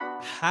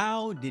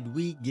How did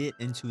we get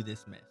into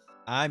this mess?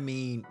 I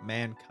mean,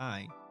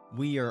 mankind.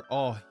 We are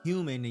all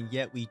human, and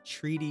yet we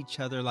treat each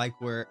other like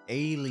we're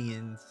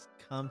aliens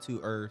come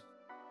to Earth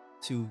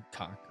to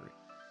conquer it.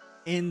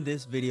 In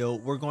this video,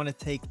 we're going to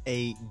take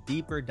a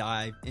deeper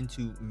dive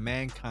into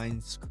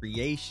mankind's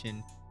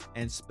creation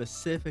and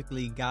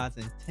specifically God's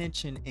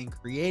intention in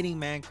creating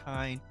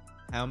mankind,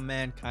 how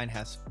mankind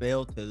has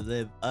failed to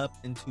live up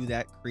into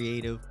that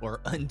creative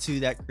or unto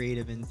that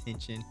creative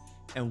intention,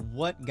 and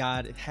what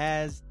God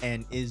has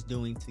and is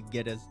doing to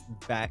get us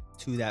back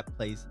to that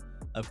place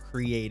of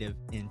creative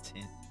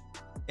intent.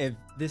 If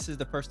this is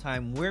the first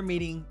time we're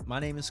meeting, my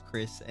name is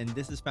Chris, and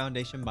this is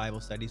Foundation Bible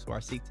Studies, where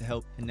I seek to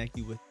help connect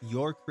you with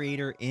your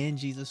Creator in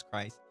Jesus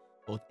Christ,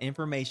 both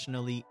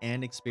informationally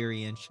and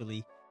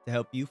experientially, to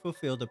help you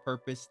fulfill the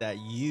purpose that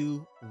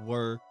you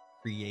were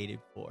created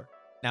for.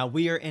 Now,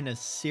 we are in a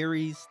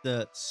series,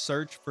 the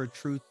Search for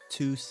Truth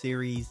 2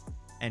 series,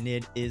 and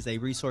it is a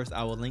resource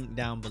I will link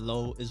down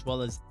below, as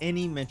well as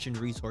any mentioned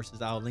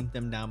resources. I'll link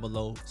them down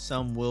below.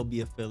 Some will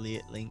be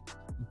affiliate links,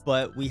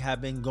 but we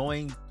have been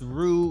going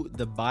through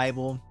the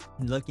Bible,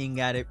 looking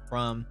at it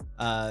from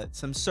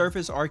some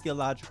surface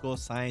archaeological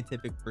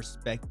scientific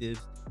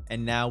perspectives,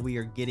 and now we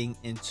are getting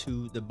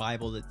into the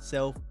Bible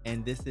itself,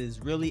 and this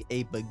is really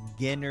a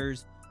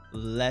beginner's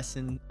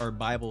lesson or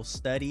Bible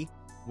study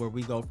where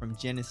we go from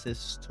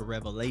Genesis to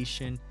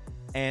Revelation,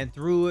 and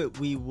through it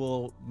we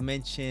will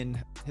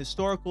mention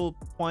historical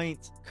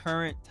points,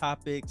 current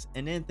topics,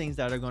 and then things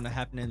that are going to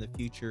happen in the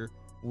future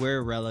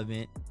where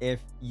relevant.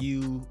 If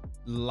you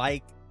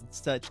like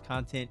such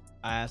content,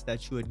 I ask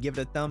that you would give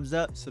it a thumbs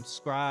up,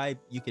 subscribe.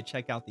 You could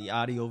check out the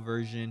audio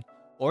version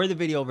or the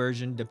video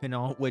version, depending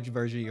on which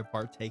version you're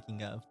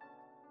partaking of.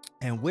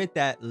 And with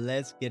that,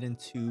 let's get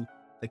into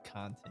the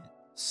content.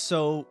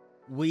 So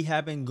we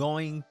have been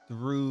going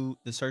through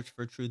the Search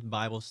for Truth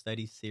Bible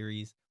Study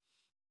series,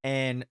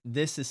 and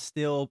this is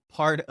still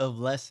part of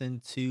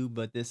lesson 2,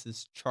 but this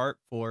is chart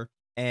 4.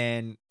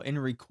 And in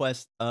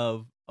request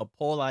of a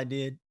poll I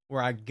did,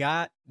 where I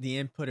got the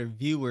input of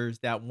viewers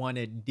that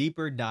wanted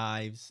deeper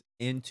dives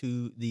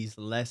into these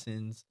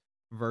lessons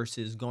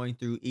versus going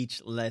through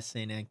each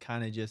lesson and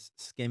kind of just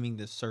skimming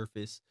the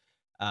surface.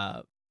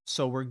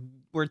 So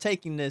we're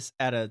taking this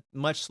at a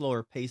much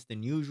slower pace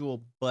than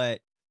usual, but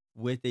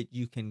with it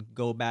you can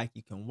go back,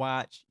 you can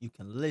watch, you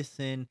can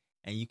listen,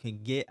 and you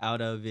can get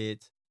out of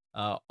it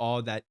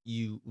all that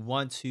you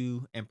want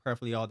to, and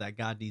preferably all that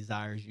God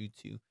desires you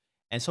to.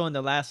 And so in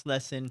the last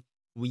lesson,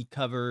 we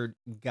covered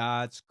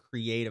God's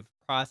creative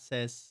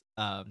process,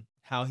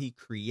 how he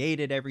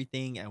created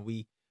everything, and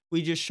we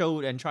just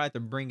showed and tried to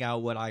bring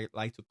out what I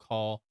like to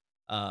call,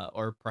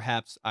 or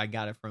perhaps I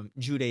got it from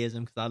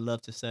Judaism, because I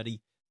love to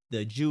study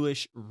the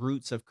Jewish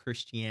roots of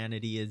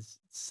Christianity. Is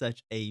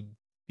such a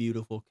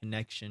beautiful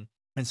connection,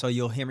 and so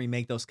you'll hear me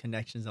make those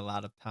connections a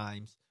lot of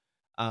times.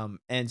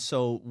 And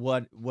so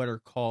what are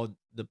called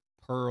the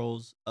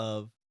pearls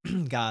of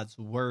God's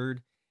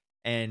word,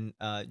 and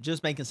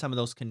just making some of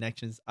those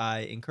connections. I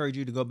encourage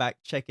you to go back,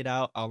 check it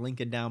out. I'll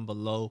link it down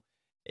below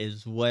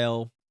as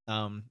well.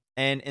 And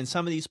in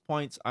some of these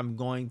points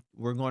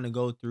we're going to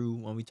go through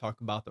when we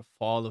talk about the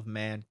fall of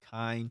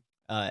mankind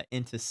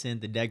into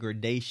sin, the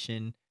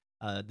degradation,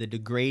 the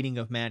degrading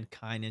of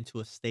mankind into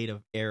a state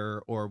of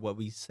error, or what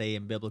we say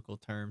in biblical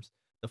terms,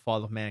 the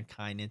fall of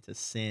mankind into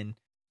sin.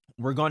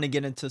 We're going to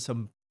get into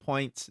some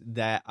points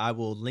that I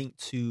will link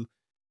to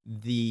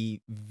the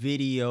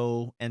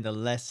video and the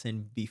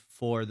lesson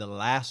before the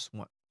last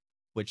one,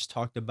 which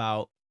talked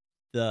about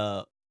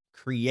the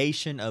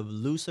creation of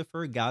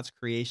Lucifer, God's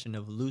creation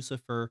of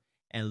Lucifer,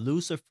 and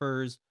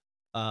Lucifer's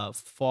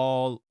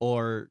fall,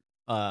 or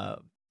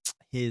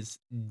his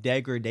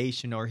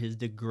degradation, or his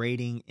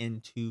degrading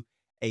into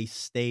a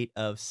state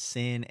of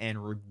sin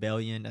and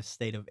rebellion, a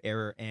state of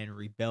error and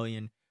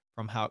rebellion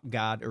from how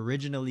God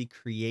originally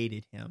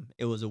created him.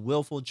 It was a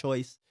willful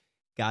choice.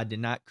 God did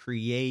not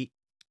create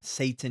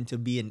Satan to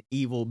be an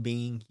evil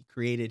being. He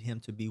created him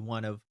to be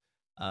one of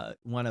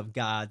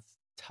God's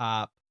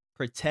top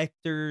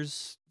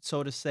protectors,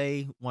 so to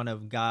say, one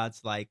of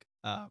God's, like,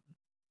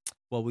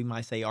 what we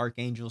might say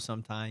archangels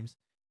sometimes.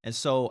 And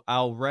so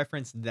I'll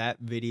reference that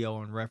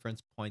video and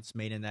reference points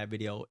made in that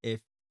video.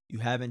 If you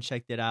haven't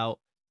checked it out,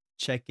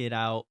 check it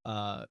out.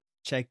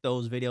 Check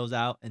those videos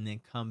out, and then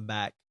come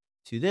back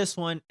to this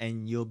one,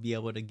 and you'll be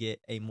able to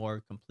get a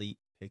more complete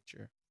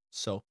picture.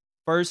 So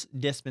first,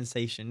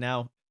 dispensation.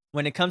 Now,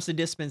 when it comes to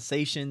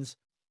dispensations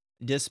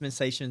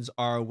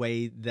are a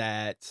way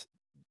that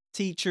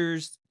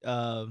teachers,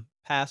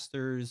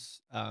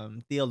 pastors,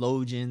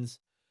 theologians,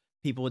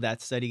 people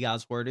that study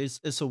God's word,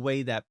 it's a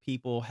way that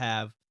people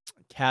have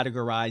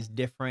categorized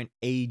different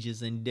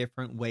ages and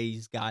different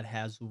ways God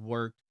has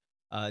worked,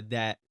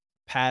 that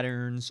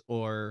patterns,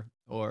 or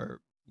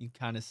you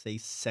kind of say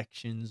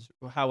sections,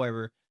 or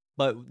however,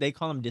 but they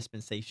call them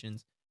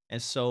dispensations.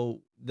 And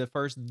so the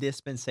first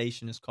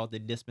dispensation is called the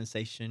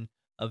dispensation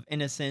of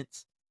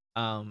innocence.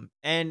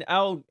 And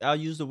I'll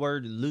use the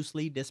word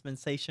loosely,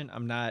 dispensation.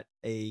 I'm not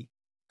a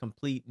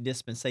complete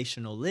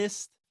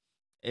dispensationalist.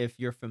 If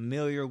you're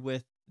familiar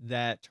with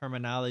that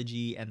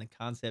terminology and the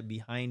concept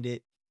behind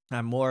it.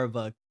 I'm more of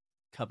a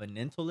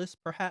covenantalist,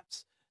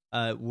 perhaps,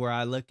 where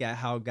I look at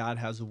how God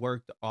has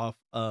worked off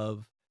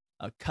of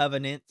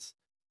covenants,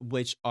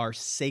 which are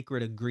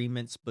sacred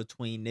agreements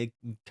between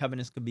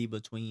covenants could be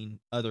between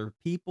other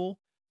people,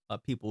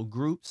 people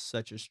groups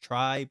such as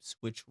tribes,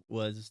 which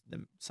was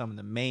some of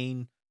the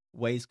main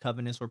ways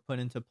covenants were put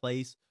into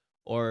place,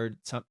 or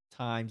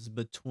sometimes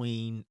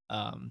between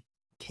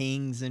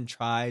kings and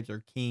tribes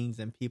or kings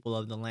and people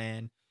of the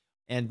land.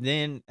 And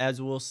then,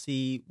 as we'll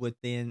see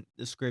within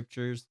the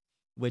scriptures,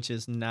 which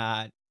is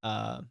not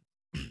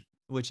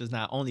which is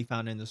not only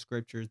found in the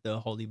scriptures,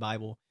 the Holy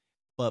Bible,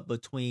 but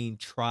between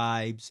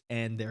tribes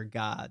and their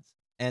gods.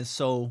 And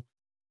so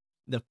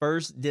the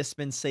first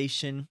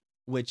dispensation,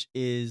 which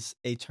is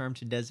a term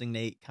to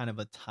designate kind of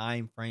a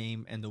time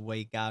frame and the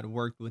way God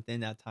worked within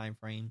that time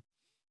frame,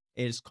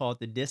 it is called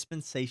the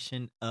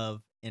dispensation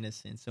of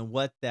innocence. And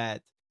what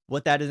that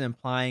is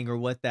implying, or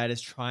what that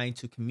is trying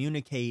to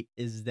communicate,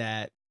 is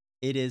that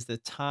it is the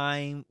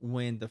time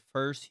when the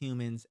first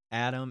humans,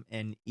 Adam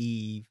and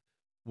Eve,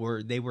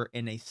 were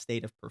in a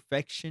state of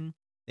perfection.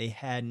 They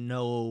had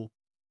no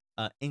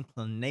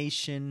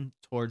inclination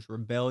towards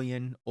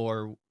rebellion,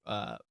 or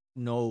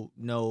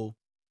no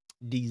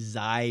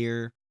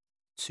desire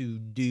to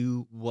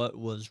do what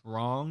was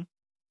wrong.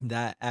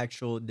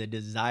 The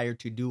desire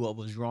to do what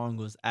was wrong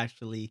was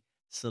actually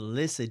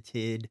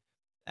solicited,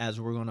 as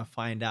we're going to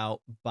find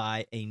out,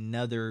 by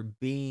another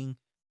being.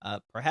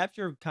 Perhaps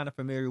you're kind of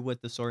familiar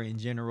with the story in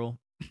general,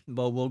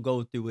 but we'll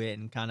go through it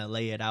and kind of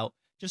lay it out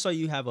just so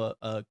you have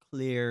a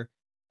clear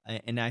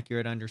and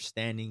accurate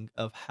understanding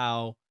of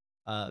how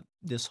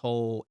this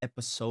whole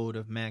episode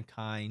of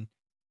mankind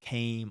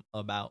came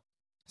about.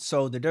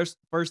 So the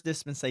first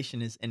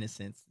dispensation is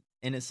innocence.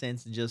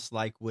 Innocence, just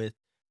like with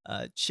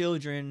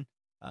children,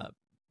 uh,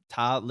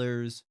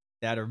 toddlers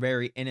that are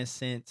very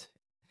innocent.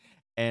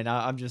 And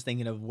I'm just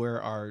thinking of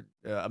where our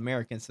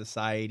American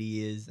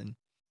society is, and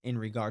in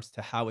regards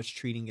to how it's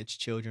treating its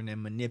children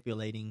and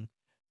manipulating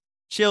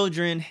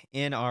children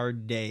in our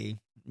day.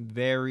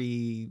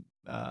 Very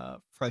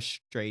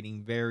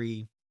frustrating,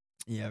 very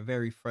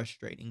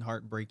frustrating,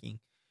 heartbreaking.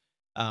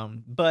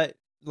 But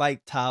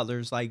like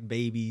toddlers, like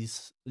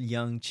babies,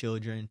 young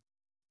children,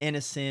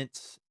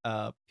 innocent,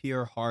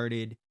 pure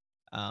hearted.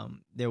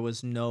 There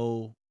was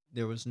no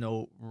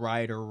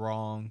right or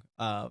wrong.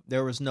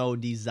 There was no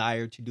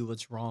desire to do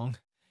what's wrong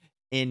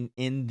in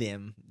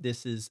them.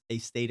 This is a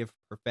state of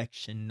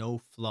perfection,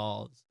 no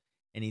flaws,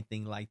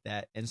 anything like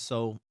that. And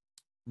so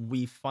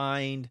we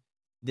find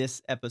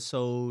this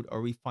episode, or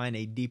we find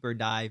a deeper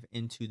dive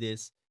into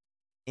this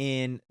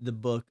in the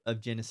book of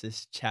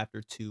Genesis,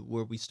 chapter 2,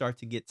 where we start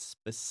to get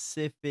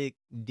specific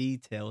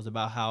details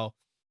about how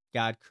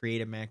God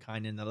created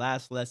mankind. In the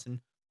last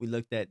lesson, we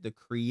looked at the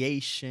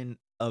creation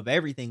of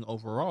everything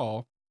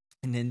overall.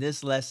 And in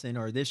this lesson,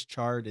 or this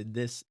chart, in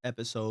this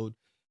episode,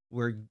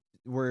 we're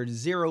we're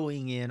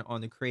zeroing in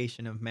on the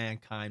creation of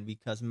mankind,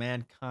 because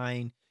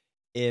mankind,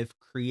 if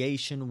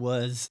creation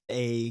was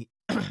a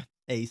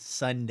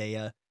Sunday,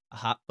 a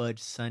hot fudge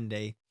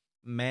Sunday,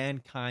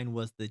 mankind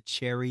was the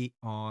cherry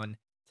on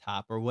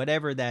top, or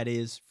whatever that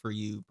is for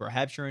you.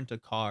 Perhaps you're into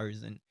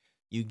cars and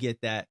you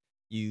get that,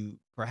 you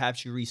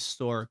perhaps you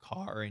restore a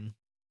car,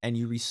 and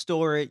you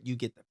restore it, you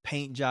get the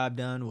paint job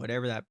done,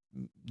 whatever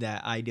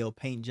that ideal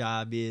paint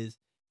job is,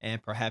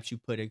 and perhaps you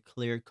put a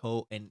clear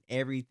coat and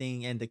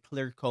everything, and the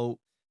clear coat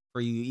for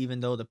you,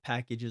 even though the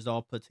package is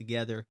all put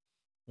together,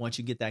 once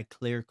you get that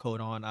clear coat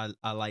on,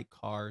 I like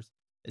cars,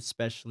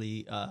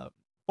 especially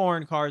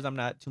foreign cars. I'm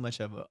not too much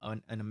of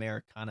an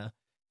Americana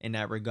in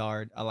that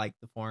regard. I like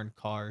the foreign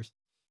cars.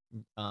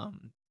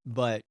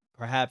 But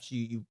perhaps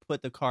you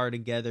put the car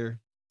together,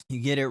 you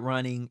get it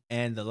running,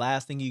 and the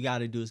last thing you got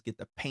to do is get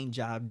the paint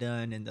job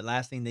done, and the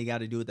last thing they got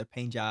to do with the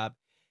paint job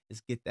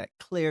is get that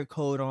clear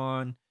coat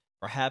on.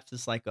 Perhaps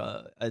it's like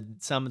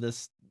some of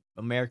the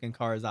American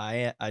cars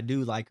I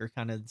do like are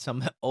kind of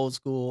some old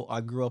school.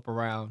 I grew up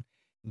around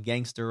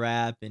gangster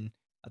rap, and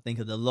I think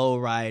of the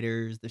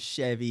lowriders, the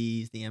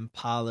Chevys, the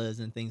Impalas,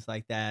 and things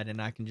like that,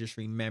 and I can just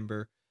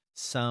remember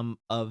some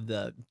of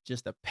the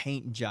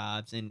paint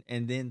jobs, and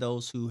then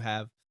those who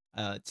have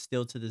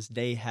still to this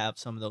day have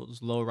some of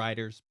those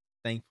lowriders.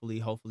 Thankfully,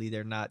 hopefully,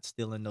 they're not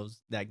still in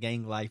that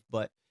gang life,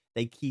 but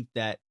they keep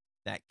that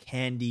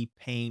candy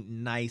paint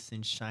nice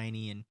and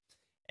shiny,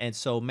 and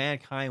so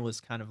mankind was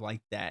kind of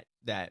like that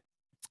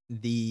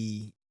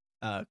the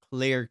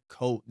clear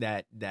coat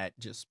that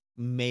just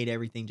made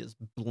everything just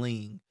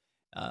bling.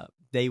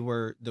 They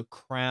were the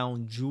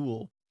crown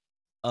jewel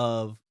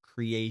of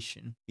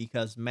creation,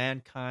 because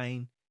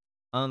mankind,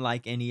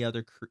 unlike any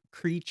other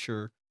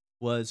creature,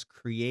 was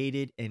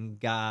created in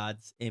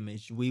God's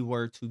image. We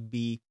were to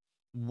be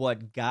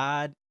what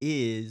God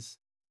is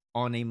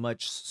on a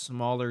much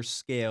smaller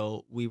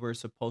scale. We were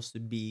supposed to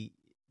be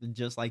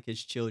just like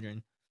his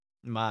children.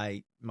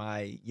 My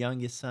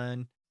youngest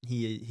son,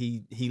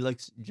 he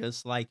looks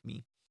just like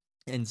me.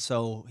 And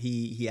so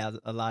he has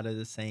a lot of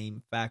the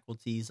same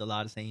faculties, a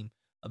lot of same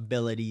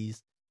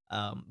abilities.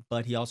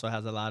 but he also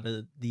has a lot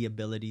of the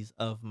abilities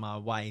of my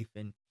wife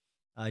and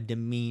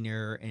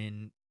demeanor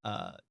and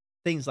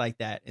things like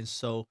that. And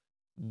so,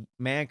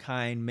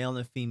 mankind, male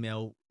and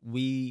female,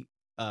 we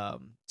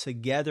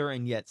together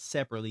and yet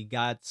separately,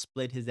 God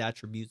split his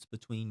attributes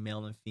between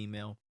male and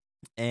female,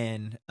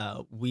 and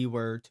we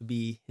were to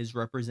be his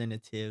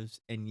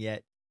representatives, and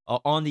yet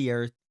on the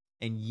earth,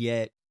 and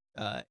yet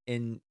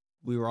and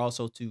we were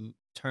also to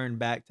turn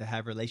back to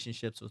have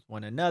relationships with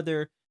one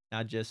another,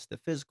 not just the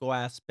physical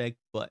aspect,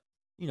 but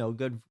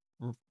good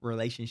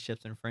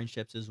relationships and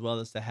friendships, as well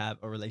as to have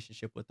a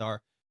relationship with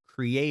our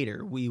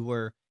creator. We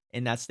were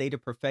in that state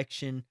of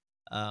perfection.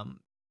 um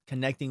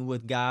Connecting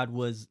with God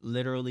was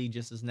literally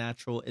just as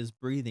natural as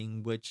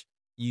breathing, which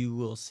you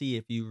will see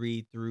if you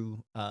read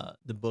through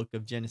the book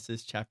of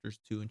Genesis, chapters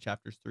 2 and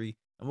chapters 3.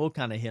 And we'll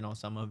kind of hit on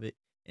some of it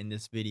in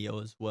this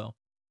video as well.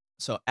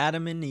 So,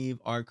 Adam and Eve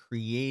are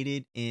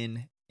created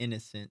in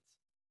innocence,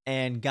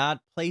 and God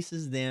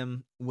places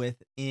them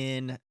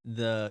within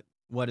the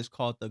what is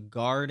called the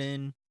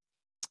Garden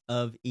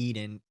of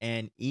Eden,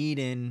 and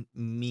Eden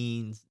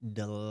means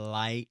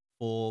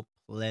delightful,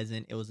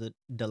 pleasant. It was a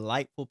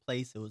delightful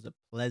place. It was a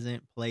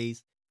pleasant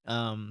place.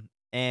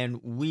 And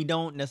we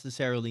don't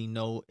necessarily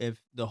know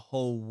if the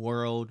whole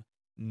world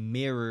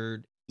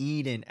mirrored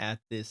Eden at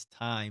this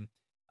time.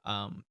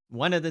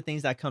 One of the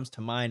things that comes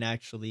to mind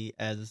actually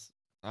as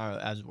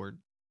we're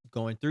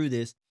going through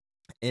this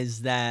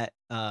is that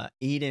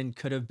Eden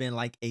could have been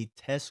like a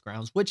test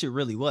grounds, which it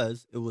really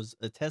was. It was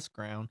a test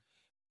ground.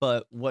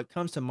 But what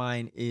comes to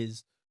mind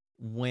is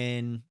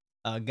when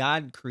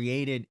God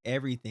created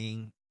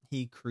everything,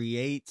 he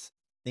creates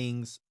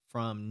things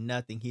from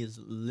nothing. He is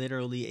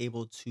literally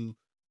able to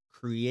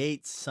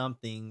create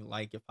something.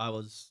 Like,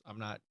 I'm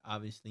not,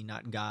 obviously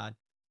not God,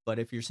 but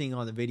if you're seeing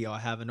on the video, I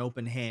have an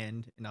open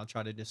hand, and I'll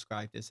try to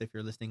describe this if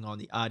you're listening on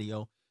the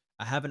audio.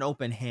 I have an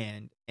open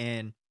hand,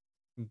 and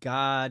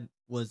God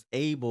was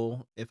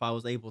able, if I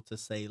was able to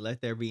say, let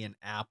there be an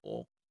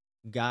apple,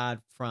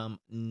 God from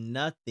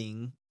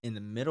nothing in the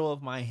middle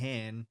of my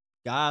hand,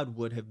 God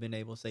would have been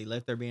able to say,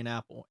 let there be an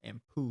apple, and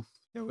poof,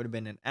 there would have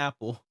been an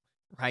apple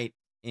right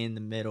in the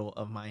middle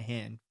of my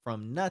hand.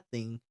 From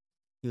nothing,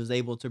 he was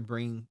able to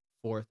bring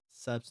forth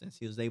substance.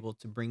 He was able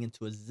to bring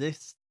into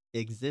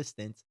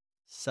existence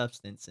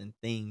substance and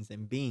things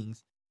and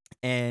beings.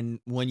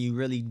 And when you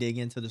really dig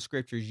into the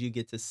scriptures, you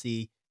get to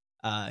see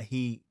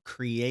he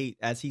create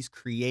as he's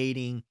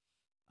creating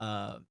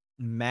uh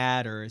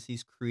matter, as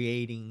he's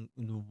creating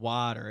the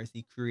water, as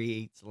he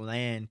creates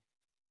land,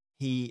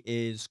 he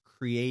is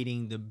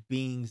creating the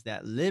beings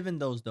that live in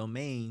those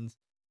domains.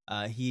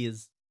 He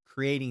is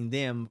creating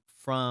them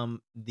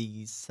from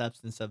the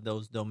substance of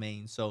those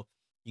domains. So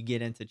you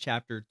get into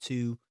chapter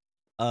 2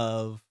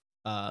 of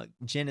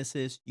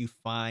Genesis, you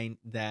find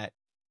that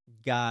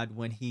God,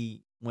 when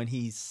he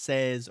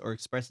says or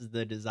expresses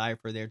the desire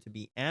for there to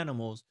be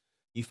animals,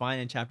 you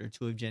find in chapter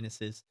 2 of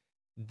Genesis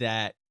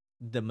that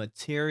the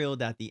material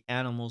that the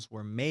animals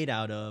were made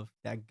out of,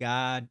 that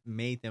God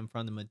made them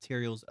from the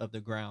materials of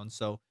the ground.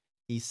 So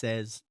he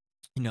says,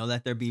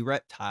 let there be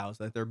reptiles,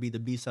 let there be the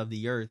beasts of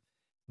the earth.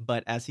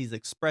 But as he's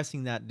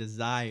expressing that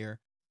desire,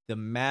 the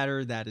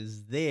matter that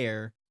is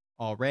there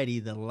already,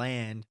 the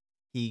land,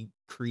 he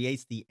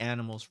creates the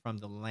animals from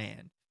the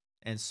land.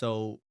 And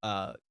so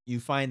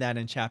you find that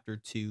in chapter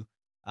 2,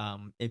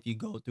 if you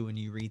go through and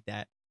you read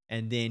that.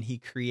 And then he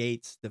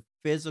creates the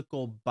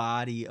physical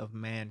body of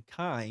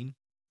mankind,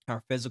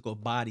 our physical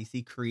bodies.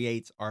 He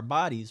creates our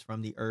bodies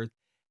from the earth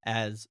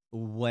as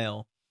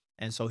well.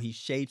 And so he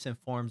shapes and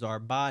forms our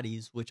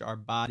bodies, which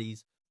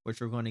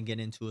we're going to get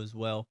into as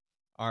well.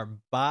 Our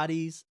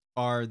bodies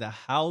are the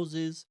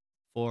houses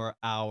for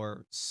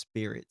our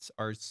spirits.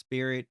 Our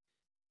spirit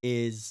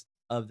is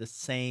of the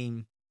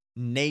same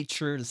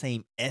nature, the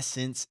same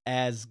essence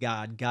as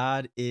God.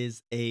 God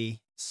is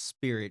a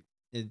spirit.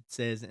 It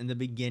says in the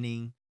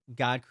beginning,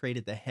 God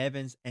created the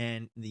heavens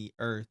and the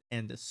earth,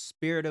 and the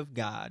Spirit of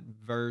God,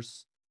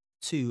 verse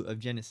 2 of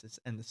Genesis,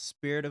 and the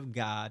Spirit of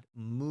God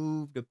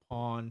moved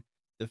upon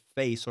the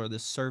face or the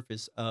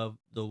surface of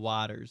the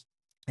waters.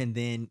 And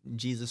then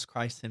Jesus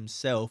Christ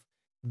himself,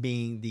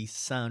 being the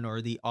son or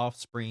the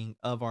offspring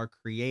of our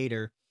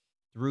creator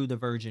through the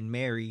Virgin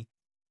Mary,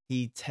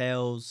 he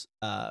tells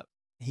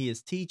he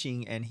is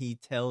teaching, and he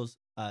tells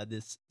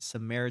this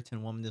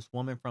Samaritan woman, this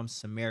woman from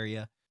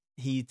Samaria,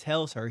 he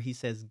tells her, he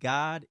says,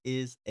 God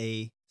is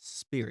a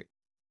spirit,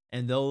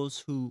 and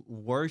those who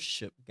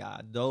worship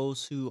God,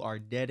 those who are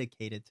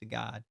dedicated to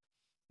God,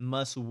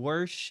 must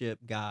worship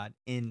God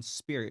in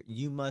spirit.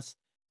 You must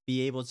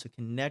be able to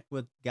connect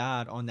with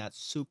God on that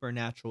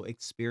supernatural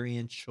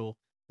experiential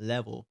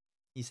level.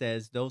 He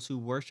says, those who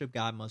worship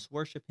God must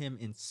worship him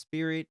in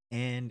spirit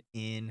and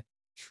in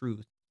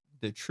truth.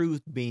 The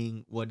truth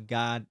being what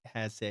God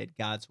has said,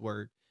 God's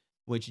word,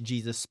 which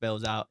Jesus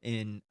spells out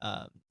in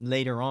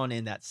later on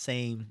in that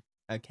same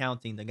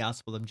accounting, the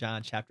Gospel of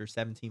John, chapter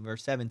 17,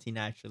 verse 17.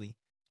 Actually,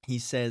 he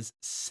says,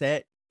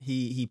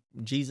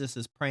 Jesus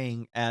is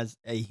praying as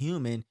a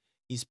human.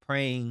 He's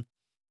praying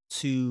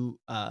to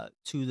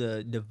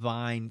the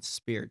divine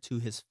spirit, to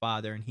his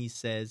father, and he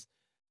says,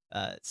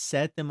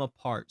 set them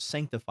apart,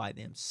 sanctify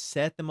them,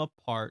 set them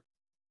apart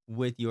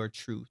with your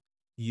truth.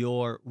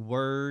 Your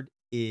word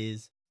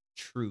is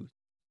truth.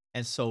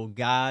 And so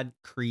God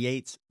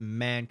creates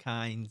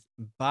mankind's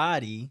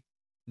body,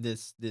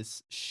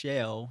 this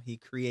shell. He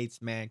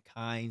creates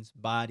mankind's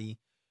body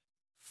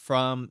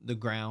from the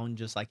ground,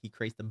 just like he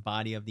creates the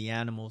body of the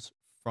animals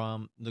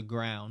from the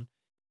ground.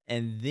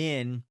 And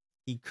then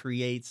he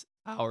creates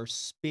our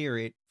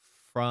spirit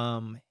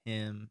from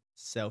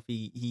himself.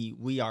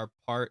 We are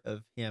part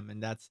of him,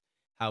 and that's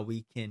how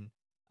we can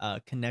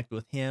connect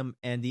with him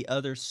and the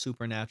other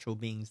supernatural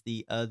beings,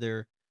 the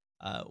other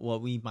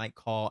what we might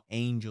call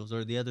angels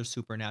or the other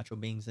supernatural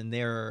beings. And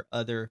there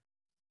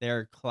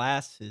are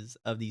classes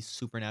of these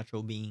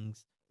supernatural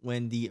beings.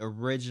 When the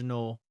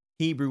original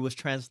Hebrew was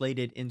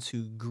translated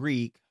into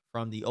Greek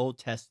from the Old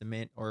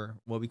Testament, or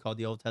what we call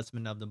the Old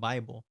Testament of the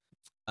Bible,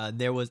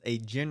 there was a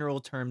general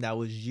term that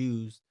was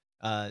used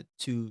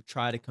to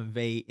try to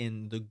convey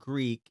in the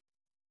Greek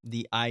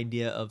the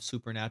idea of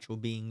supernatural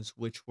beings,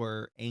 which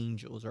were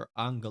angels or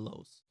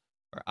angelos,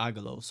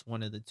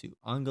 one of the two,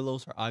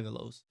 angelos or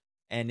agalos,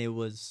 and it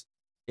was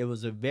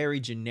a very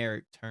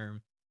generic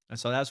term, and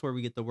so that's where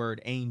we get the word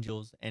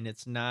angels, and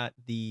it's not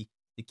the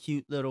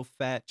cute little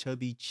fat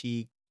chubby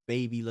cheek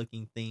baby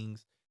looking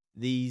things.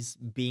 These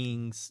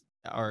beings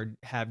are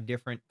have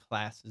different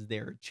classes.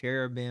 There are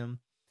cherubim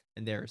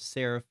and there are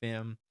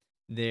seraphim.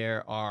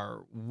 There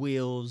are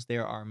wheels.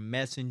 There are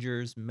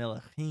messengers,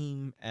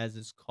 melachim, as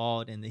it's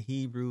called in the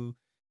Hebrew.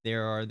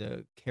 There are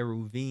the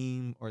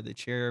cheruvim or the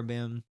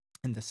cherubim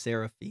and the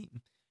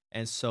seraphim.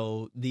 And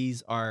so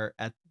these are,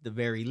 at the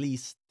very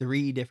least,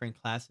 three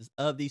different classes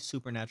of these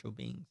supernatural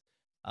beings.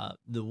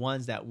 The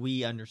ones that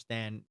we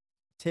understand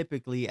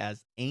typically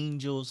as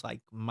angels, like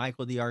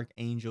Michael the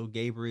archangel,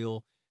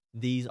 Gabriel.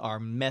 These are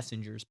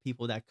messengers,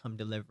 people that come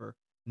deliver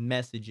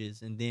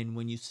messages. And then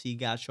when you see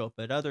God show up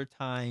at other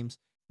times,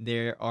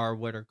 there are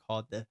what are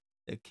called the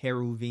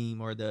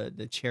cheruvim or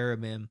the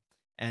cherubim,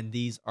 and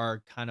these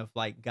are kind of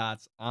like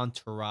God's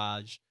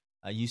entourage.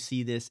 You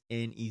see this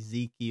in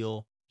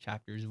Ezekiel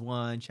chapters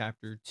 1,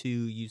 chapter 2.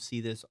 You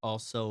see this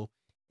also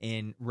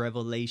in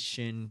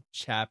Revelation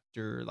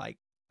chapter like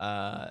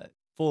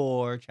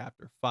 4,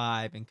 chapter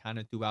 5, and kind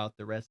of throughout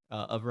the rest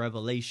of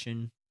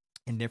Revelation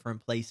in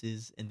different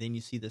places. And then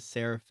you see the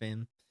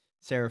seraphim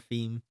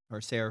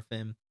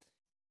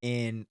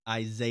in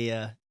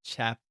Isaiah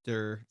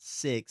chapter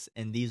 6,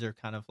 and these are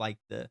kind of like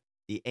the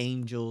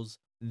angels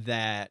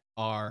that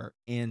are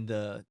in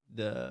the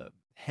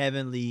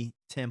heavenly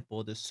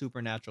temple, the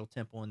supernatural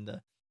temple, and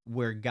the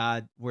where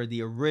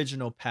the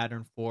original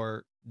pattern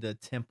for the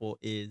temple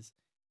is.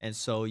 And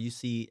so you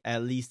see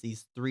at least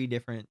these three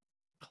different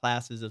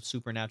classes of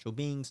supernatural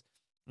beings,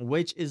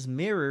 which is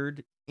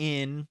mirrored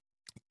in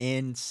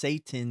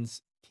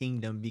Satan's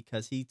kingdom,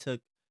 because he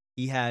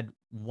had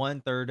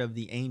one third of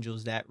the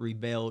angels that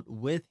rebelled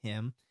with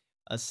him,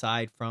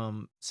 aside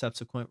from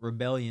subsequent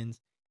rebellions.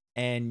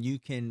 And you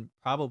can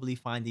probably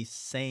find these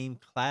same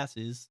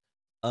classes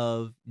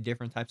of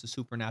different types of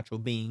supernatural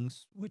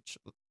beings, which,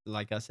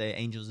 like I say,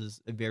 angels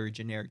is a very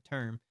generic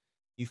term.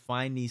 You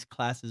find these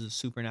classes of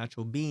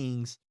supernatural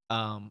beings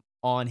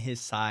on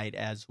his side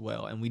as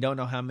well. And we don't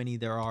know how many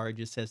there are. It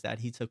just says that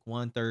he took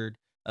one third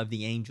of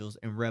the angels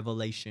in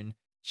Revelation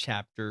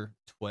chapter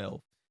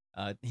 12.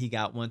 He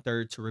got one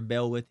third to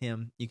rebel with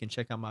him. You can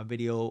check out my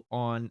video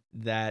on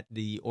that,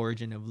 the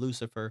origin of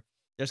Lucifer.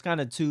 There's kind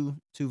of two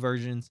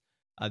versions.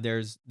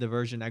 There's the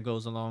version that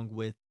goes along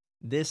with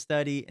this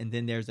study, and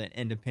then there's an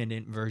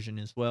independent version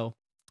as well.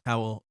 I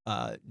will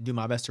do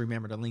my best to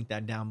remember to link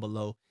that down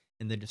below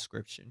in the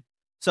description.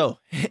 So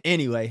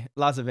anyway,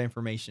 lots of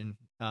information.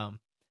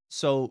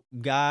 So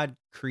God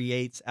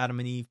creates Adam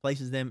and Eve,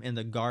 places them in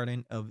the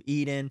Garden of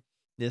Eden.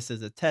 This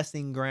is a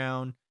testing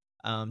ground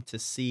to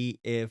see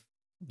if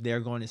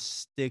they're going to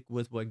stick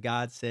with what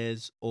God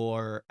says,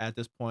 or at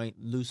this point,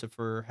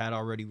 Lucifer had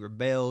already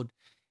rebelled.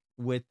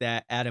 With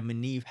that, Adam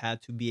and Eve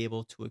had to be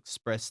able to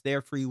express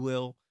their free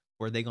will.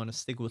 Were they going to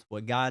stick with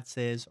what God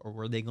says, or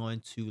were they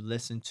going to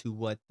listen to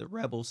what the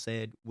rebel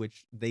said,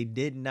 which they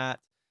did not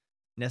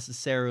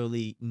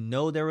necessarily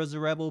know there was a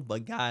rebel,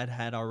 but God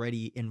had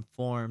already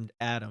informed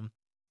Adam,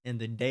 in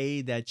the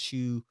day that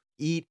you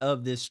eat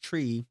of this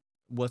tree,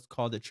 what's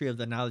called the tree of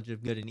the knowledge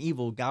of good and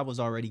evil, God was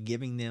already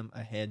giving them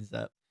a heads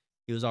up.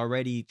 He was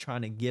already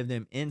trying to give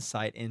them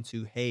insight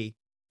into, hey,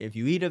 if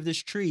you eat of this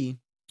tree,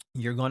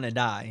 you're going to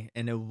die.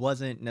 And it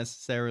wasn't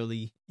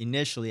necessarily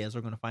initially, as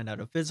we're going to find out,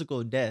 a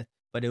physical death,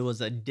 but it was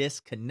a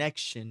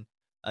disconnection,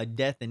 a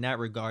death in that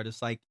regard.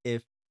 It's like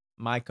if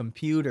my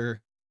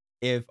computer,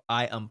 if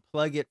I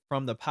unplug it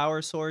from the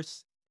power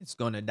source, it's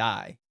going to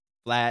die.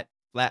 Flat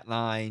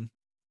line.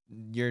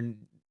 You're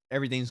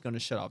Everything's going to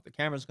shut off. The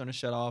camera's going to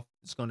shut off.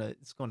 It's going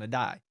to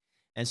die.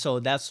 And so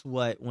that's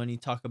what, when you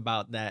talk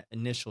about that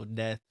initial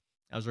death,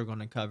 as we're going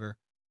to cover,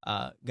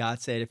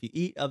 God said, if you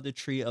eat of the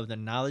tree of the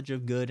knowledge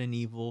of good and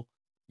evil,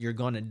 you're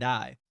going to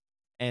die.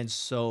 And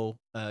so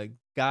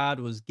God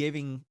was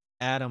giving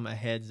Adam a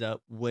heads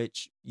up,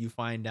 which you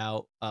find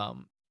out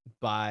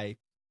by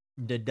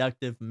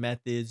deductive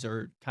methods,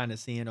 or kind of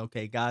seeing,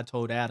 okay, God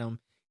told Adam,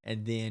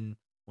 and then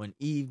when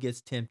Eve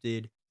gets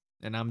tempted,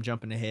 and I'm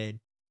jumping ahead,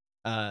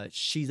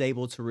 she's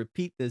able to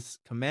repeat this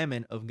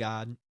commandment of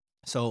God.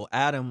 So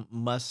Adam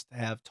must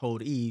have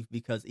told Eve,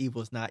 because Eve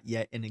was not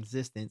yet in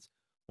existence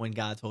when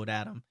God told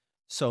Adam.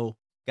 So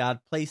God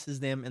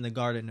places them in the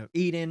Garden of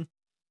Eden,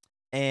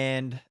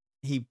 and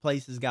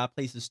God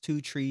places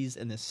two trees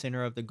in the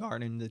center of the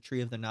garden, the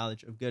tree of the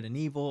knowledge of good and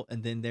evil,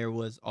 and then there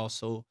was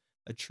also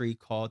a tree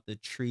called the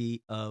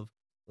tree of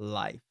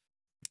life.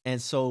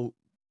 And so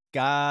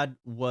God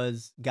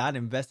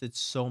invested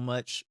so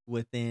much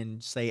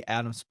within, say,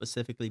 Adam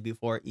specifically,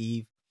 before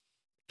Eve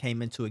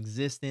came into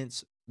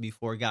existence,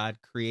 before God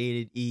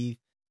created Eve.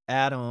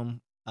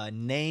 Adam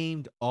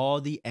named all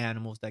the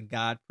animals that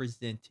God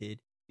presented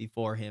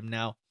before him.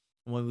 Now,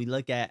 when we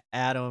look at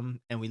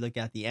Adam and we look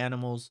at the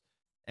animals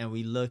and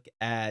we look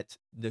at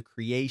the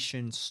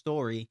creation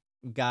story,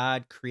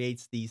 God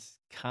creates these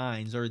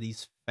kinds, or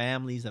these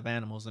families of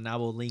animals. And I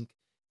will link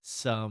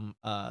some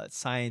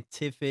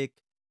scientific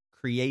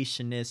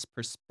creationist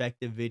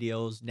perspective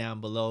videos down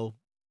below.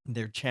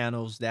 Their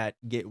channels that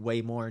get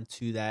way more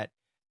into that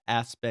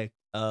aspect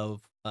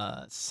of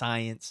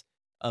science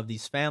of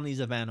these families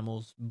of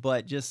animals.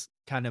 But just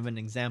kind of an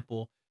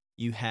example,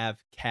 you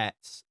have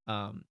cats,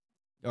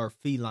 or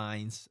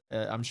felines.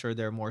 I'm sure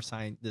there are more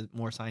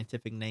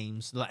scientific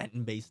names,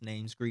 Latin based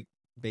names, Greek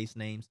based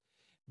names,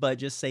 but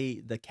just say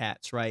the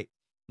cats, right?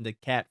 The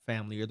cat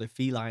family, or the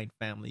feline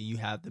family. You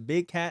have the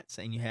big cats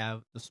and you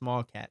have the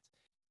small cats.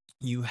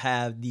 You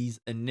have these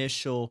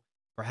initial,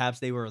 perhaps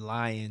they were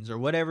lions or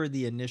whatever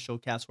the initial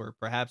cats were.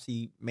 Perhaps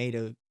he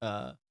made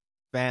a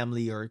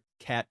family, or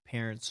cat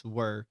parents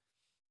were,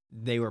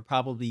 they were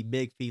probably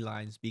big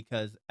felines,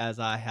 because as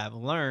I have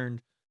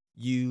learned,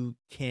 you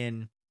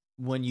can,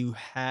 when you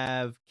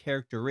have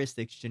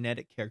characteristics,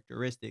 genetic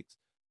characteristics,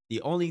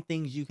 the only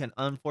things you can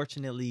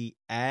unfortunately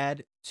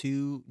add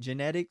to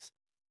genetics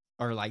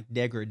are like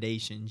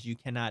degradations. You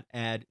cannot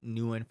add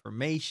new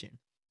information,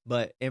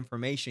 but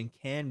information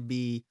can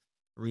be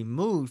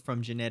removed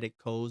from genetic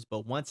codes.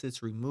 But once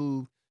it's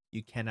removed,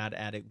 you cannot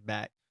add it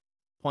back.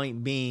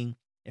 Point being,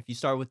 if you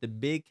start with a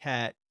big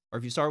cat, or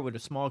if you start with a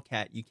small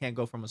cat, you can't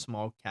go from a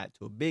small cat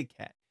to a big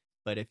cat.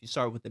 But if you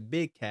start with a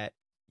big cat,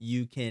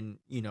 you can,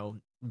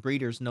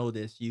 breeders know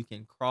this, you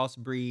can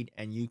crossbreed,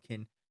 and you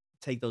can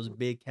take those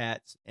big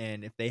cats,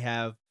 and if they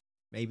have,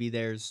 maybe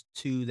there's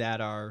two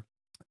that are,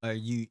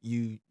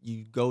 you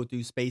go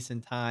through space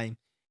and time,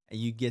 and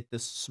you get the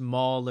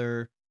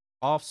smaller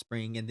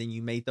offspring, and then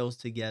you mate those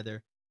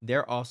together.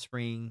 Their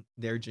offspring,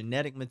 their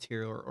genetic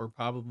material, or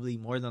probably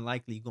more than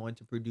likely going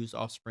to produce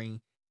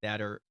offspring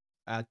that are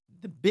at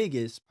the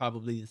biggest,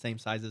 probably the same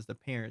size as the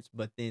parents,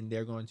 but then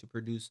they're going to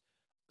produce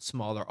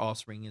smaller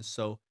offspring. And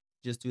so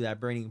just through that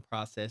breeding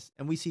process,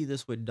 and we see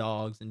this with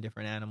dogs and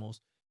different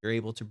animals, you're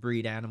able to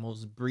breed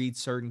animals, breed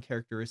certain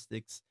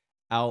characteristics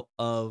out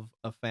of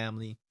a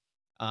family.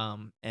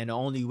 And the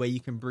only way you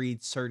can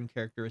breed certain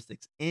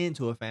characteristics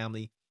into a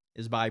family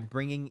is by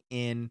bringing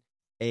in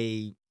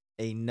a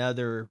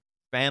another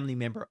family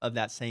member of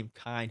that same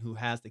kind who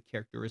has the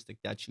characteristic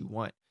that you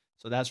want.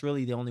 So that's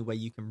really the only way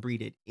you can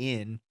breed it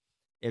in,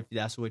 if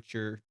that's what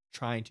you're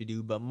trying to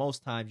do. But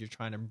most times you're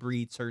trying to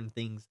breed certain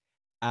things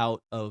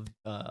out of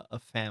a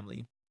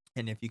family.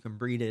 And if you can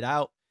breed it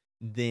out,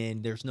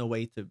 then there's no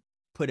way to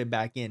put it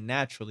back in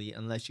naturally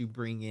unless you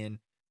bring in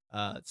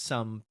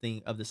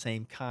something of the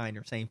same kind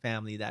or same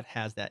family that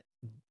has that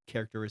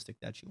characteristic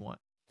that you want.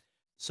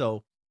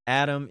 So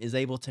Adam is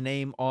able to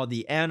name all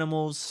the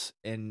animals,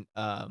 and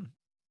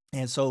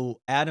so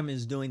Adam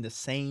is doing the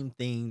same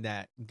thing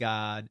that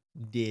God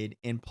did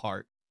in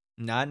part,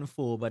 not in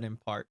full, but in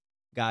part.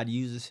 God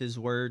uses his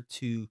word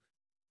to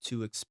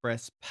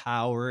express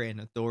power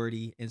and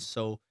authority, and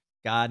so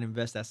God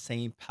invests that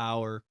same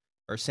power,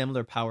 or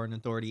similar power and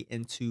authority,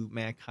 into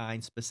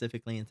mankind,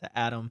 specifically into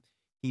Adam.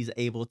 He's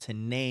able to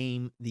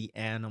name the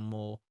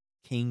animal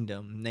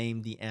kingdom,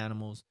 name the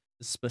animals,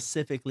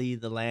 specifically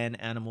the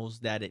land animals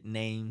that it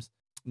names.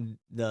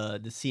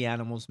 The sea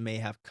animals may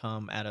have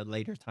come at a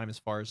later time as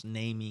far as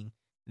naming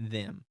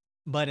them.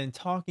 But in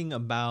talking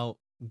about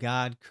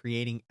God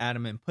creating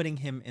Adam and putting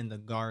him in the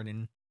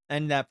garden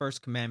and that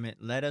first commandment,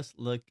 let us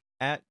look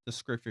at the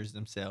scriptures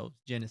themselves.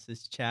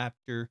 Genesis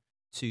chapter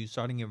 2,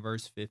 starting in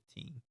verse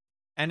 15.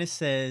 And it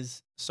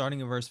says, starting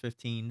in verse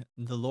 15,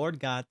 the Lord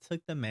God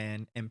took the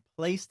man and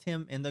placed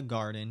him in the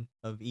garden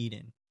of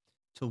Eden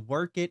to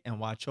work it and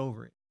watch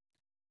over it.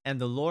 And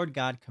the Lord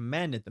God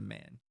commanded the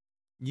man,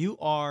 you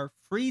are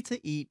free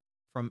to eat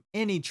from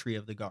any tree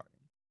of the garden,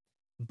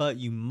 but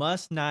you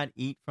must not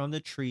eat from the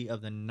tree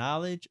of the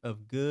knowledge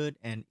of good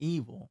and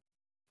evil,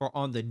 for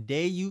on the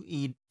day you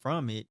eat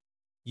from it,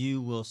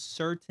 you will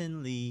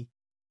certainly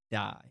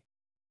die.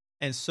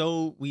 And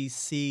so we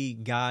see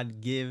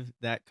God give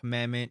that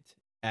commandment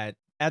at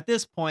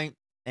this point.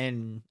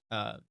 And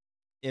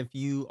if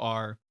you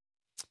are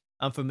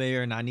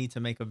unfamiliar, and I need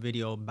to make a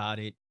video about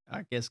it,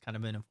 I guess kind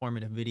of an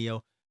informative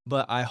video,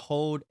 but I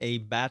hold a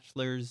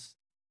bachelor's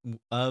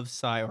of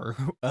psy or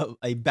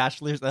a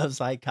bachelor's of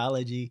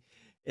psychology,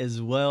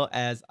 as well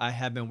as I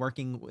have been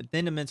working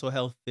within the mental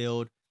health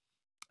field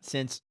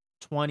since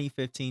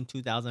 2015,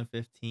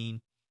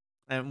 2015.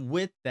 And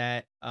with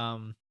that,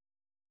 and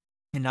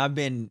I've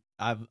been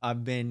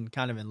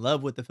kind of in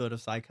love with the field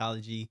of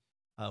psychology,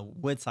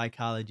 with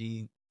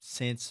psychology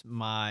since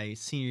my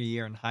senior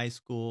year in high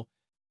school,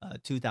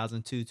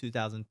 2002,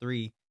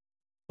 2003.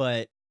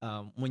 But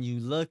when you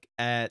look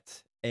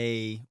at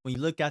the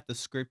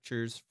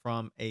scriptures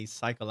from a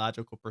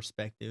psychological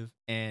perspective,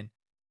 and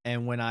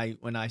when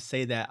I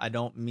say that, I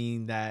don't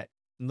mean that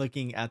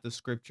looking at the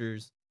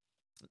scriptures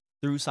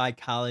through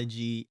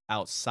psychology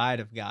outside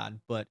of God,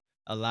 but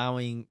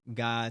allowing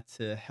God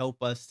to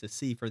help us to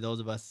see, for those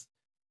of us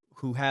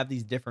who have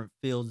these different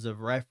fields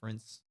of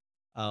reference,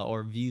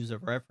 or views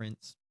of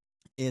reference,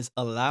 is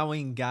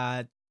allowing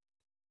God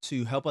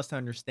to help us to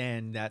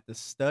understand that the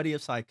study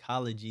of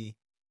psychology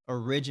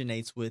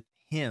originates with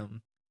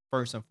him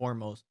first and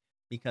foremost,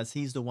 because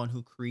he's the one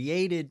who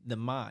created the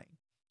mind.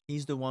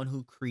 He's the one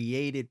who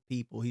created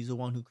people. He's the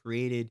one who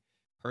created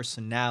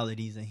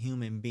personalities and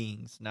human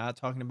beings. Not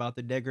talking about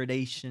the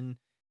degradation,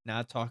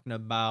 not talking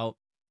about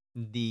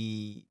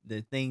the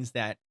things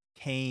that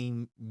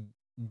came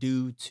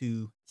due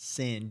to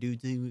sin, due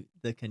to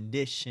the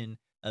condition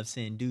of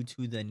sin, due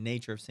to the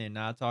nature of sin.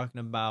 Not talking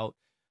about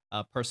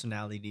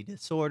personality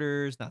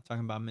disorders, not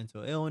talking about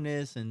mental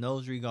illness in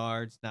those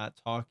regards, not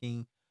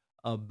talking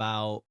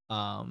about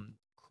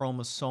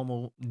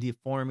chromosomal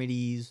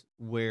deformities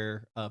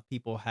where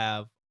people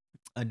have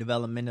a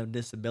developmental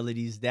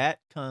disabilities that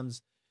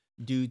comes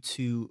due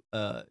to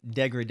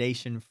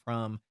degradation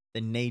from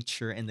the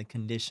nature and the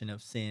condition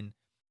of sin.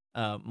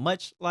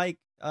 Much like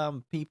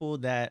people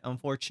that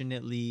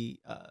unfortunately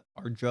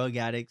are drug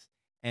addicts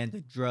and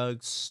the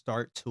drugs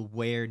start to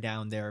wear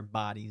down their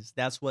bodies.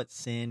 That's what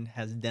sin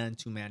has done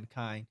to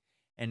mankind,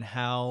 and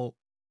how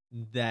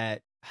the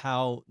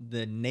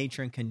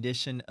nature and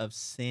condition of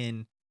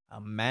sin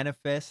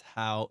manifests,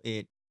 how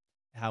it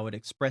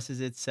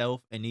expresses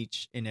itself in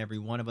each and every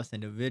one of us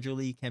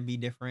individually can be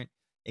different.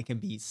 It can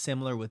be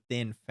similar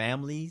within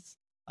families,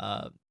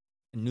 uh,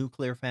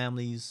 nuclear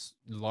families,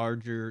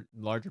 larger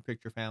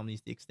picture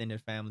families, the extended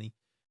family.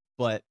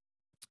 But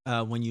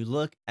when you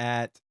look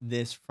at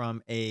this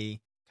from a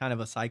kind of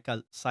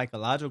a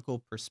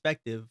psychological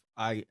perspective,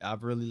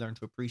 I've really learned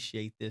to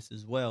appreciate this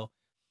as well.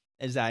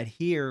 Is that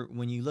here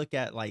when you look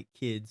at like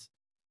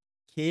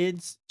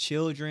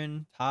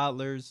children,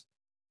 toddlers,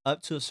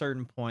 up to a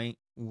certain point,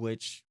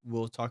 which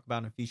we'll talk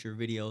about in future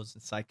videos,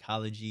 in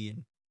psychology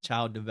and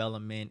child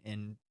development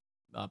and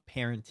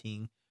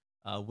parenting,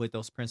 with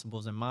those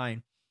principles in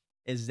mind,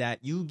 is that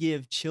you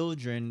give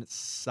children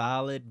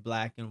solid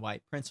black and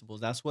white principles.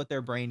 That's what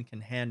their brain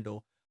can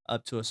handle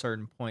up to a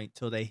certain point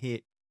till they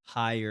hit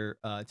higher,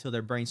 till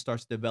their brain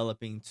starts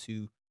developing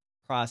to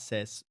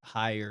process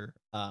higher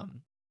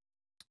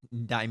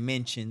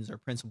dimensions or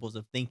principles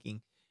of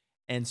thinking.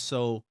 And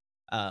so,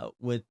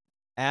 with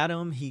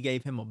Adam, he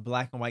gave him a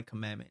black and white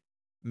commandment.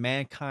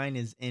 Mankind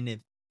is in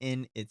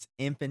its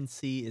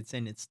infancy, it's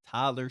in its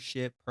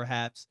toddlership,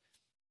 perhaps,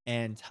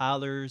 and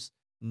toddlers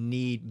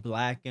need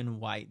black and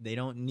white. They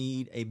don't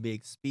need a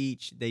big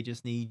speech. They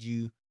just need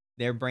you.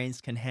 Their brains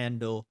can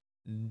handle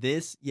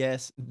this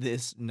yes,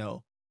 this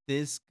no,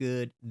 this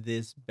good,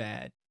 this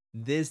bad,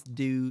 this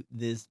do,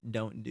 this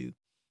don't do.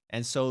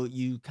 And so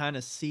you kind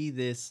of see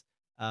this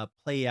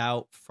play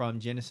out from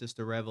Genesis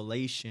to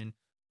Revelation,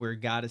 where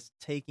God is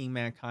taking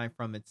mankind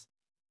from its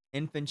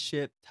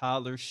infantship,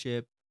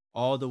 toddlership,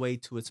 all the way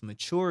to its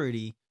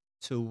maturity,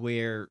 to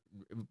where,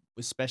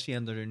 especially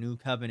under the new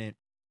covenant,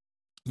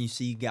 you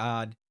see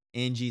God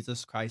in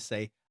Jesus Christ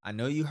say, I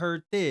know you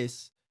heard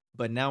this,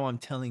 but now I'm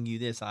telling you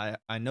this. I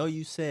know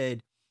you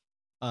said,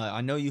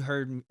 I know you've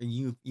heard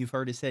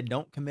it said,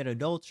 don't commit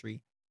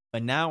adultery,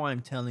 but now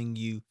I'm telling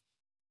you,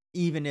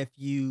 even if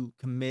you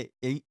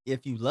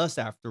lust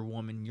after a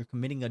woman, you're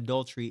committing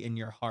adultery in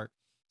your heart.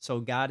 So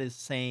God is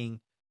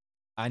saying,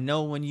 I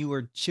know when you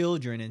were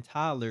children and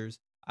toddlers,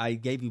 I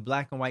gave you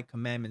black and white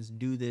commandments,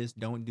 do this,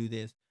 don't do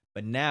this.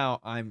 But now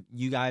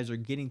you guys are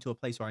getting to a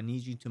place where I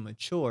need you to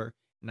mature,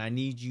 and I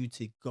need you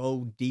to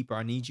go deeper.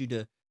 I need you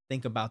to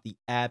think about the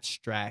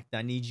abstract.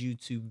 I need you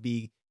to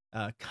be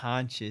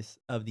conscious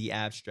of the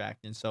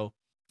abstract. And so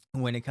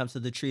when it comes to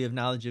the tree of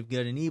knowledge of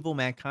good and evil,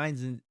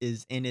 mankind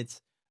is in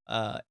its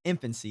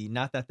infancy.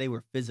 Not that they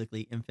were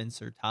physically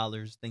infants or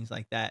toddlers, things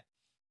like that,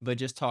 but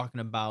just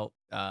talking about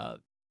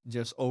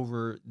just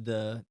over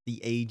the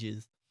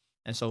ages.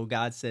 And so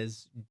God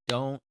says,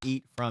 don't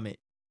eat from it.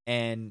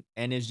 And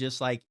it's just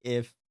like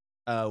if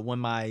when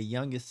my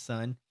youngest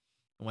son,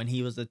 when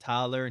he was a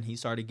toddler and he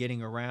started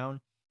getting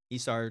around, he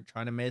started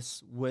trying to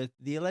mess with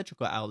the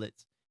electrical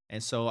outlets.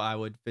 And so I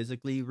would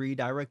physically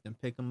redirect them,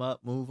 pick them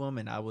up, move them,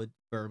 and I would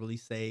verbally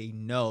say,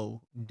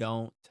 no,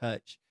 don't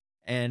touch.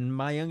 And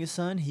my youngest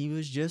son, he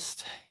was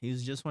just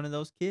one of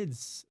those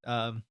kids,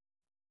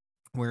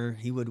 where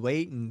he would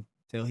wait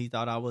until he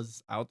thought I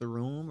was out the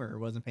room or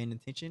wasn't paying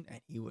attention, and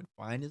he would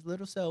find his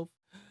little self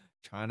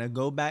trying to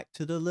go back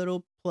to the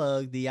little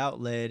plug, the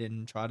outlet,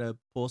 and try to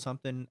pull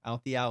something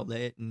out the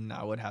outlet, and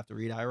I would have to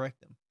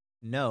redirect them.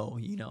 No,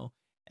 you know.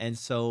 And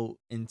so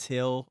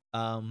until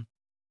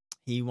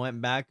he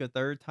went back a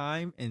third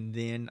time, and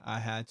then I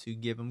had to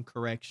give him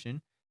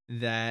correction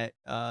that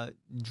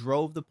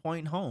drove the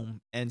point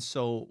home. And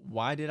so,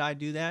 why did I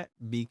do that?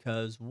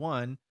 Because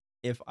one,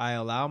 if I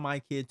allow my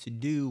kid to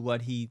do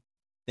what he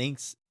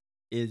thinks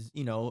is,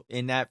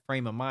 in that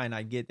frame of mind,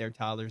 I get their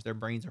toddlers, their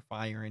brains are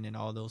firing and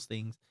all those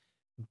things.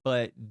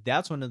 But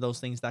that's one of those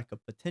things that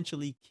could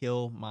potentially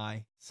kill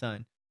my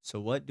son.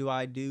 So, what do?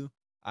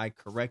 I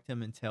correct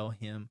him and tell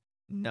him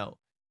no.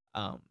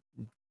 Um,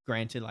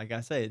 Granted, like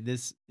I said,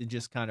 this is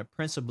just kind of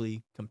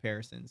principally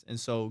comparisons. And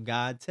so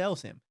God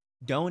tells him,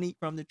 don't eat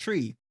from the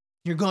tree.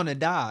 You're gonna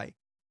die.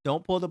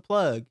 Don't pull the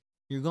plug.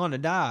 You're gonna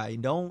die.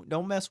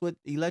 Don't mess with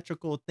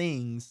electrical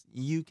things.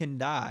 You can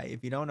die.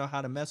 If you don't know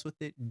how to mess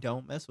with it,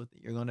 don't mess with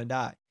it. You're gonna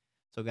die.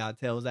 So God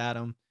tells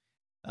Adam,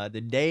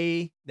 the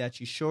day that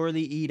you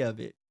surely eat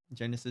of it,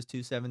 Genesis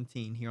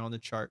 2:17 here on the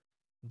chart,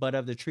 but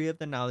of the tree of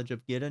the knowledge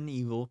of good and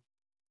evil,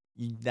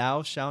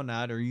 thou shalt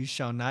not, or you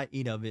shall not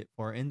eat of it,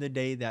 for in the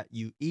day that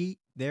you eat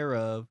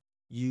thereof,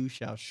 you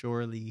shall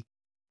surely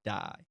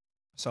die.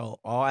 So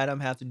all Adam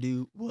had to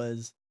do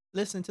was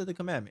listen to the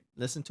commandment,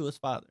 listen to his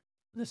father,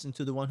 listen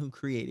to the one who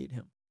created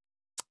him,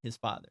 his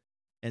father.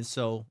 And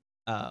so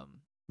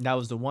that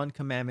was the one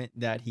commandment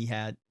that he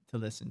had to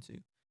listen to.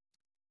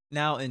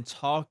 Now, in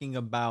talking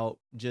about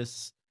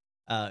just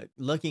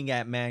looking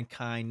at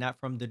mankind, not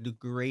from the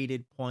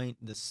degraded point,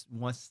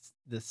 once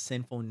the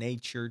sinful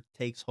nature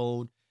takes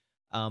hold,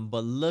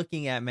 but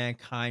looking at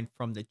mankind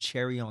from the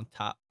cherry on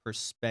top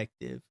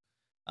perspective.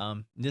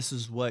 This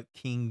is what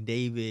King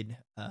David,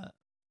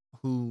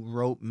 who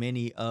wrote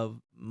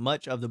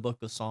much of the book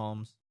of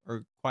Psalms,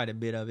 or quite a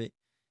bit of it,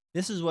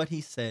 this is what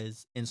he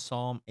says in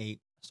Psalm 8,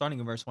 starting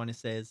in verse 1. It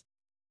says,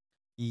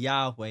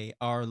 Yahweh,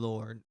 our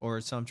Lord, or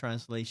some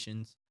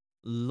translations,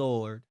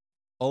 Lord,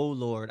 O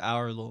Lord,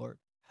 our Lord,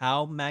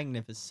 how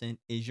magnificent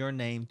is your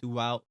name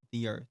throughout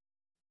the earth.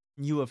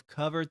 You have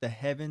covered the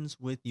heavens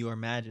with your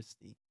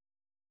majesty.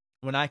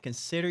 When I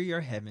consider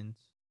your heavens,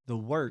 the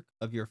work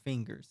of your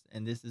fingers,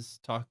 and this is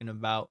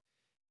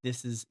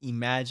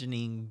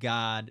imagining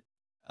God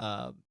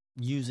uh,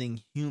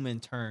 using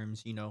human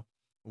terms,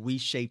 we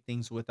shape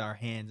things with our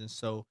hands. And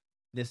so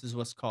this is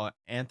what's called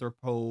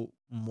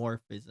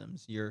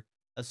anthropomorphisms. You're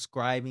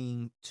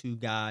ascribing to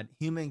God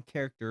human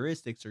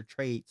characteristics or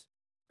traits,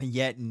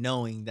 yet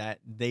knowing that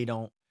they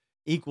don't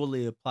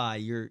equally apply.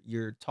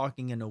 You're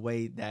talking in a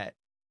way that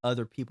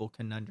other people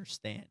can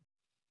understand.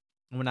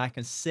 When I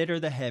consider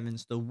the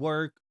heavens, the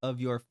work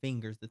of your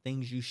fingers, the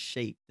things you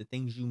shape, the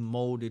things you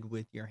molded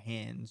with your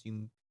hands,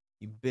 you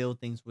build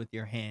things with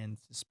your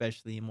hands,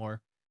 especially in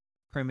more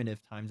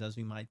primitive times, as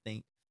we might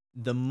think.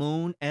 The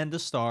moon and the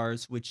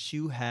stars which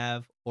you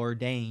have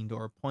ordained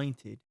or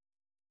appointed.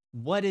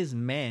 What is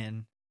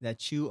man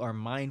that you are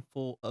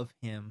mindful of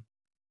him,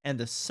 and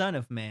the Son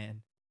of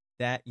Man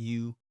that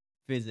you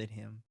visit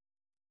him?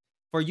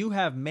 For you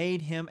have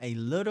made him a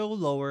little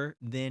lower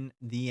than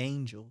the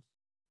angels,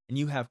 and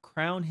you have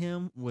crowned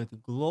him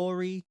with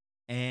glory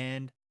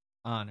and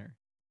honor.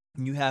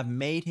 And you have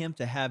made him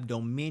to have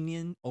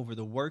dominion over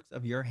the works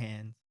of your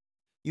hands.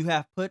 You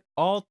have put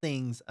all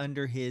things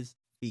under his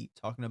feet,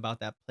 talking about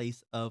that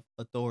place of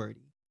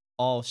authority.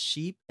 All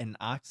sheep and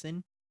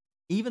oxen,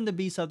 even the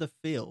beasts of the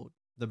field,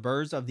 the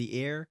birds of the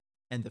air,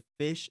 and the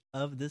fish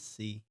of the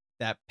sea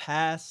that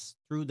pass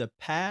through the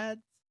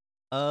paths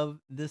of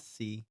the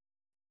sea.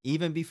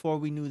 Even before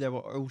we knew there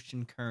were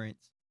ocean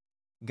currents,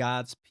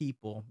 God's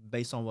people,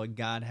 based on what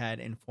God had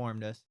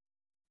informed us,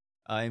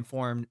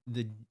 informed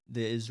the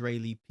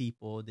Israeli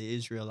people, the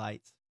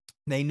Israelites.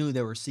 They knew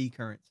there were sea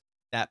currents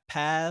that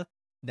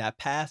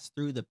passed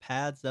through the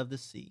paths of the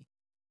sea.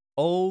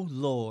 O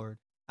Lord,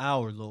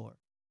 our Lord,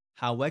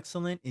 how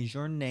excellent is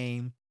your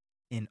name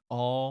in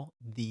all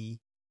the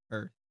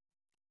earth.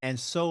 And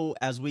so,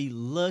 as we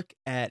look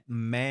at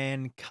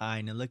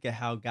mankind and look at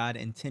how God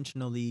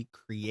intentionally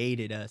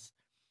created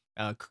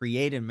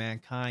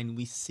mankind,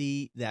 we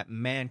see that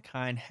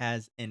mankind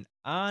has an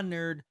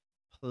honored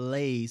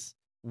place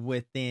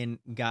within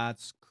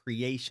God's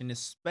creation,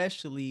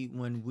 especially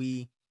when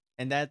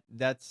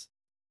that's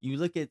you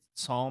look at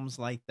Psalms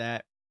like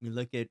that, you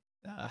look at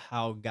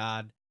how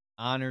God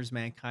honors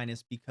mankind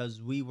is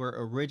because we were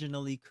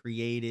originally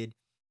created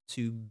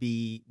to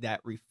be that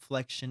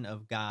reflection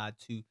of God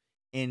to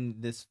in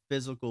this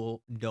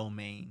physical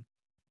domain.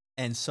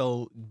 And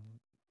so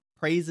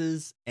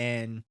praises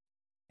and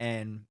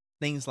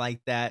things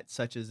like that,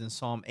 such as in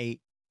Psalm 8,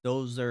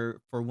 those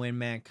are for when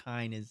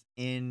mankind is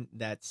in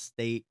that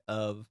state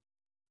of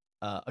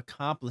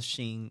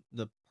accomplishing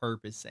the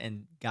purpose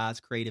and God's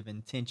creative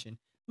intention.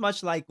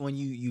 Much like when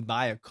you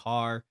buy a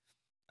car,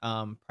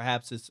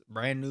 perhaps it's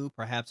brand new,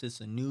 perhaps it's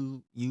a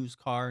new used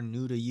car,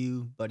 new to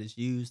you, but it's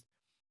used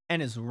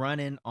and is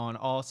running on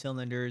all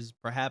cylinders.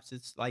 Perhaps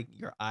it's like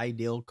your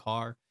ideal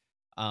car,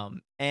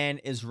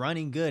 and is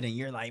running good, and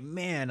you're like,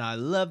 man, I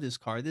love this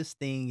car. This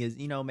thing is,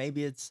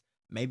 maybe it's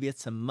maybe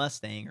it's a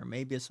Mustang or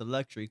maybe it's a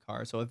luxury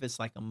car. So if it's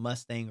like a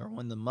Mustang or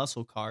one of the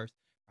muscle cars,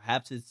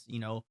 perhaps it's,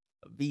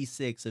 a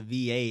V6, a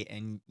V8,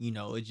 and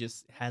it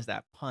just has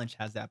that punch,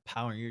 has that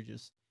power, and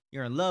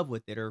you're in love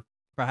with it. Or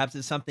perhaps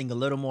it's something a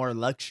little more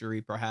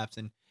luxury, perhaps,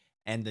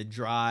 and the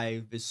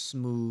drive is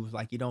smooth,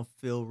 like you don't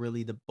feel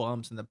really the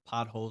bumps and the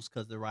potholes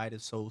because the ride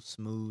is so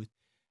smooth,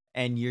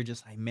 and you're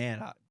just like,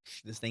 man,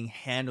 this thing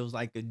handles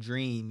like a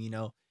dream.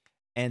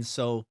 And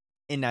so,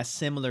 in that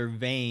similar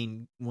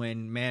vein,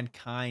 when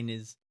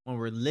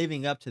we're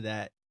living up to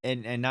that,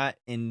 and not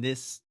in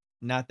this,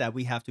 not that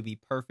we have to be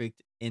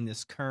perfect in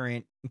this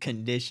current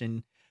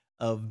condition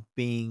of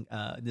being,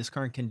 this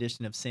current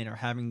condition of sin, or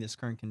having this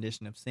current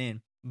condition of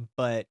sin,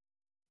 but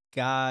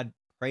God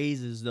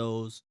praises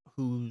those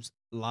whose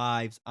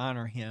lives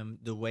honor Him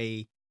the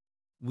way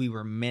we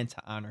were meant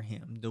to honor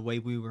Him, the way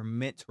we were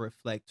meant to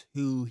reflect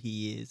who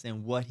He is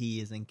and what He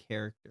is in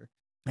character.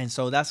 And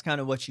so that's kind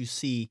of what you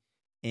see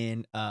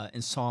in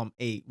Psalm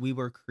 8. We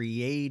were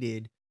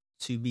created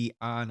to be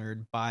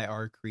honored by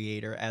our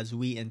Creator, as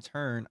we in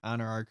turn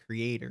honor our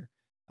Creator.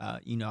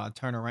 I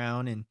turn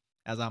around, and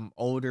as I'm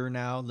older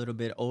now, a little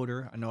bit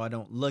older, I know I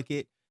don't look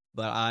it,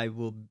 but I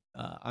will.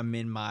 I'm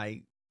in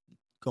my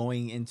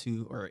going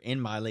into or in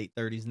my late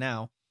 30s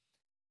now.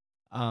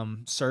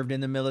 Served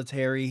in the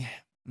military,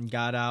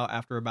 got out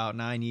after about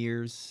 9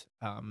 years,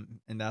 and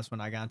that's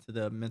when I got into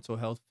the mental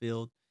health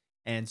field.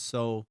 And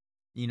so,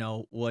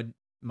 what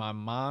my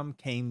mom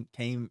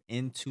came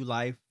into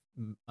life,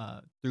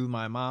 through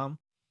my mom,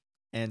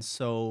 and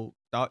so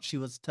thought she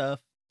was tough,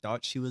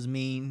 thought she was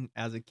mean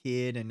as a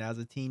kid and as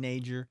a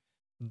teenager.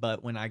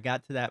 But when I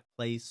got to that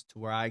place to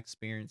where I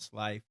experienced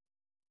life,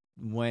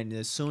 when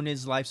as soon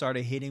as life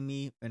started hitting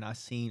me and I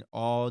seen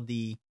all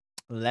the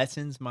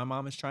lessons my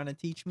mom is trying to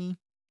teach me,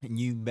 and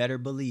you better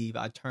believe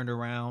I turned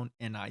around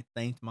and I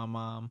thanked my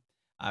mom.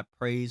 I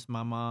praised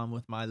my mom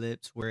with my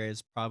lips,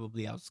 whereas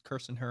probably I was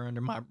cursing her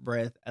under my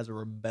breath as a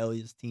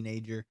rebellious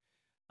teenager,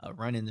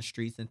 running the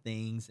streets and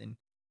things.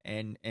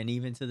 And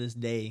even to this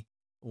day,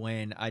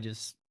 when I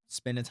just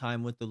spend a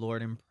time with the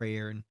Lord in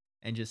prayer,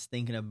 and just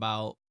thinking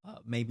about,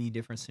 maybe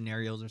different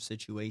scenarios or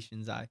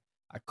situations, I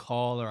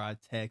call or I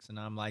text, and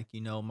I'm like,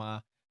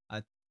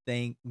 I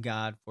thank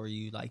God for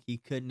you. Like, He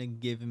couldn't have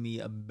given me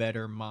a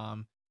better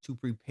mom to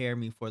prepare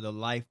me for the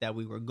life that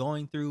we were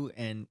going through,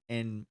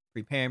 and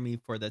prepare me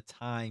for the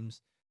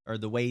times or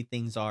the way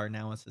things are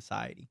now in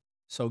society.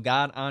 So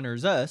God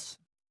honors us,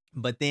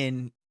 but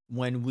then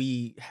when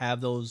we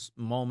have those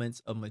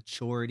moments of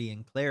maturity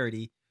and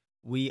clarity,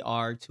 we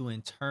are to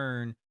in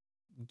turn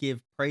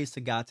give praise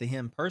to God, to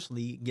Him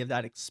personally, give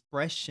that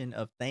expression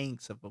of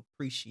thanks, of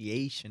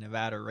appreciation, of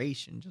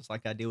adoration, just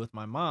like I did with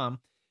my mom,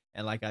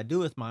 and like I do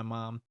with my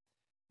mom.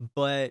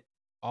 But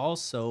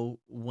also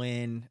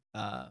when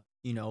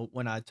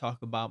I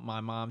talk about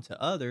my mom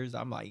to others,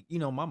 I'm like,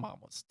 my mom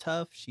was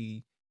tough.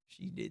 She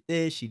did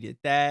this, she did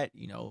that.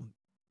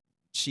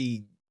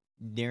 She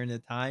during the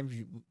times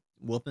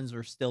whoopings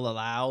were still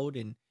allowed,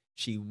 and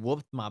she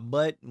whooped my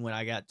butt when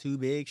I got too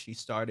big. She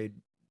started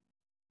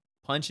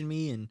punching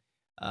me, and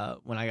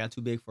when I got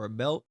too big for a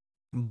belt.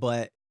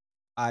 But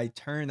I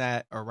turned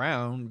that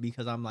around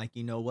because I'm like,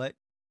 you know what?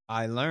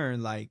 I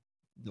learned, like,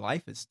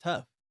 life is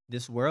tough.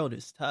 This world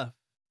is tough.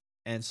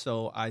 And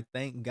so I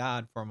thank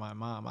God for my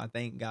mom. I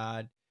thank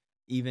God,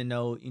 even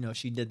though,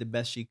 she did the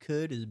best she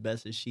could, as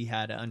best as she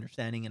had an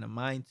understanding and a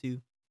mind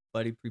to,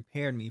 but it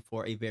prepared me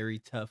for a very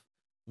tough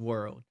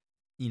world.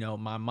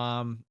 My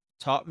mom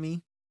taught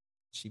me,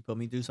 she put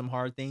me through some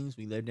hard things.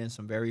 We lived in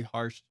some very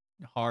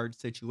hard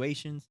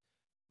situations,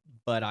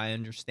 but I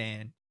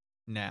understand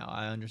now.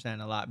 I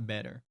understand a lot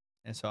better.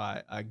 And so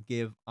I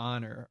give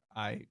honor.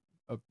 I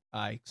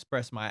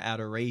express my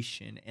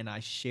adoration, and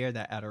I share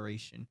that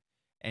adoration,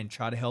 and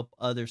try to help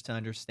others to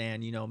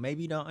understand.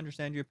 Maybe you don't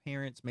understand your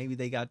parents. Maybe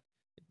they got,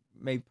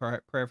 maybe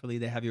prayerfully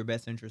they have your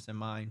best interest in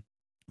mind,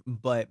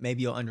 but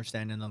maybe you'll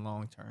understand in the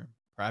long term.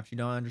 Perhaps you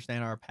don't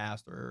understand our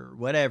past, or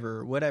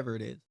whatever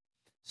it is.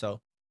 So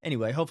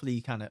anyway, hopefully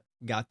you kind of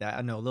got that.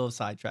 I know, a little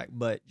sidetrack,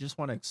 but just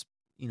want to,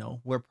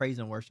 where praise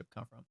and worship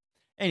come from.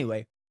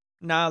 Anyway,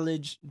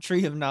 knowledge,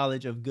 tree of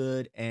knowledge of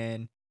good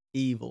and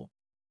evil.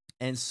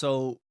 And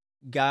so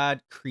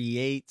God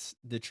creates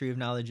the tree of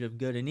knowledge of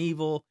good and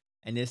evil,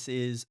 and this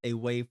is a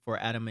way for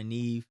Adam and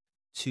Eve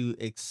to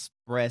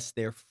express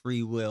their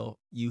free will.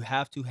 You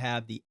have to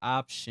have the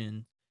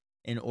option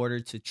in order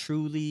to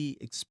truly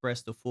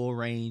express the full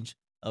range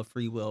of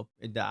free will.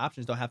 The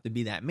options don't have to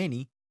be that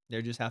many.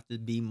 There just have to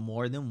be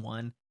more than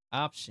one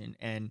option,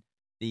 and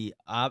the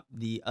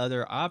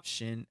other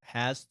option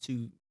has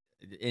to,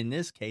 in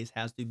this case,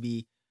 has to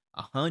be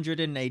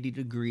 180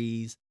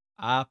 degrees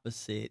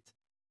opposite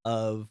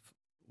of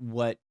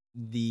what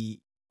the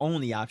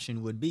only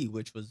option would be,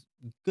 which was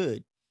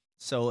good.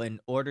 So,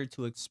 in order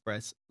to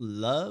express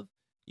love,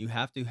 you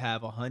have to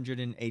have a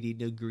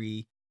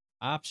 180-degree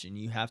option.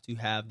 You have to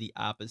have the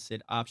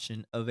opposite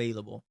option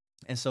available.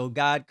 And so,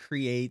 God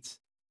creates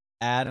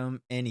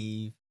Adam and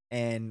Eve,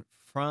 and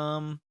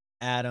from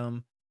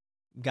Adam,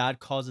 God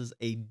causes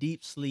a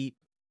deep sleep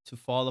to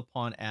fall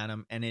upon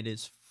Adam, and it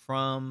is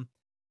from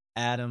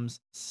Adam's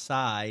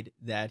side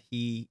that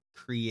he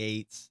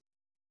creates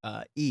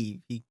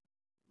Eve. He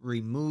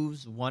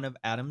removes one of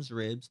Adam's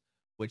ribs,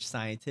 which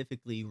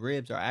scientifically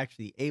ribs are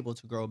actually able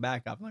to grow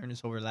back. I've learned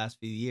this over the last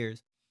few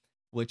years,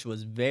 which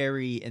was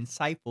very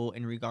insightful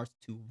in regards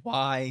to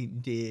why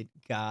did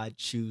God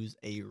choose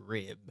a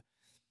rib?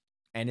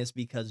 And it's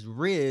because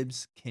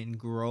ribs can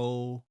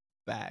grow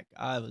back.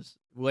 I was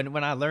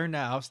when I learned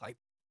that, I was like,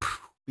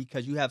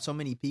 because you have so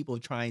many people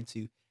trying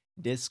to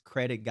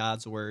discredit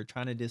God's word,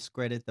 trying to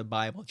discredit the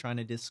Bible, trying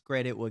to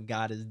discredit what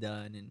God has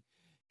done, and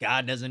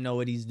God doesn't know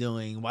what He's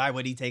doing. Why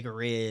would He take a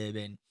rib?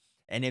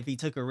 And if He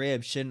took a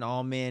rib, shouldn't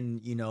all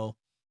men,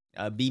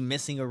 be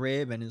missing a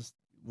rib? And it's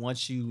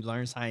once you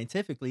learn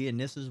scientifically, and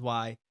this is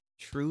why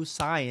true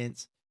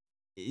science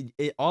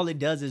it all it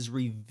does is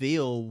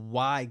reveal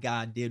why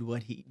God did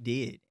what He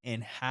did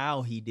and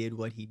how He did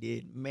what He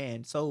did.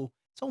 Man, so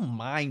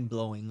mind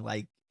blowing.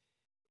 Like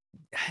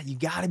you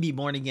got to be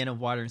born again of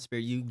water and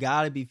spirit. You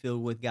got to be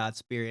filled with God's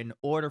spirit in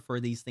order for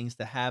these things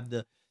to have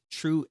the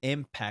true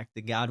impact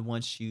that God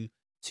wants you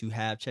to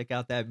have. Check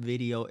out that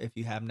video if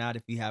you have not.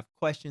 If you have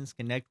questions,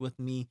 connect with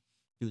me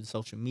through the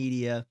social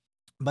media.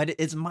 But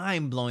it's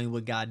mind blowing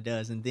what God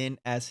does, and then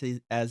as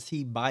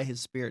he by His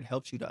Spirit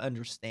helps you to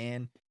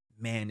understand,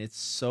 man, it's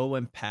so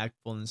impactful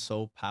and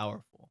so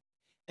powerful.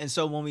 And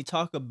so when we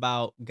talk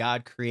about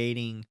God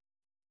creating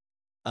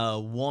a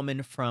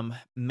woman from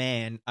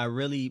man, I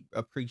really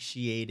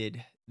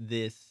appreciated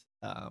this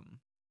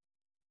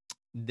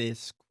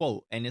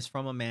quote, and it's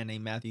from a man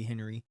named Matthew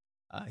Henry.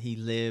 He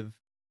lived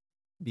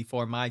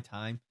before my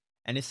time.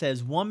 And it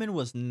says, woman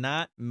was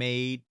not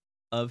made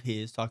of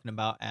his, talking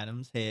about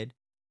Adam's head,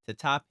 to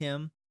top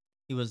him.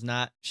 She was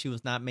not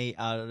made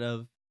out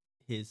of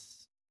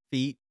his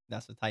feet.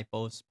 That's a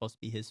typo. It's supposed to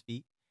be his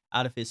feet.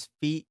 Out of his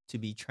feet to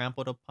be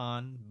trampled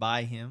upon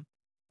by him,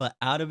 but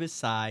out of his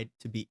side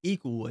to be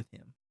equal with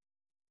him.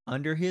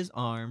 Under his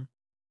arm,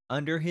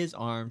 under his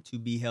arm to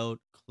be held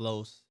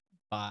close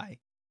by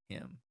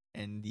him.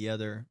 And the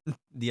other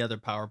the other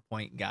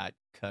PowerPoint got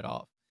cut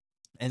off.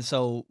 And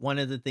so one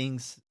of the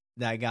things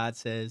that God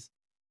says,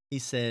 He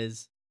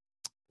says,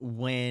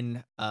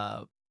 when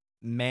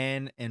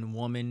man and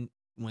woman,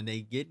 when they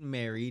get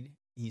married,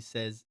 He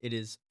says it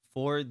is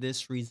for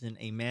this reason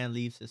a man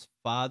leaves his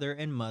father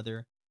and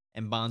mother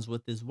and bonds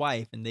with his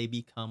wife, and they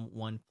become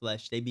one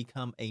flesh. They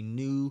become a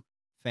new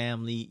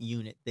family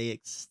unit. They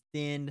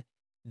extend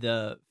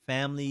the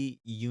family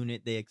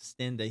unit. They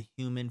extend the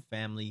human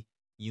family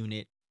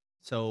unit.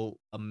 So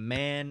a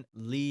man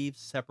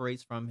leaves,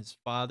 separates from his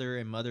father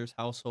and mother's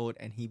household,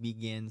 and he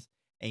begins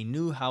a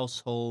new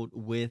household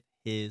with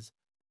his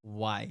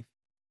wife.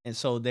 And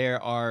so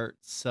there are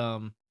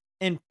some,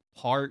 in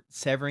part,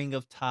 severing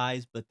of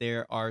ties, but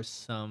there are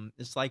some,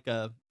 it's like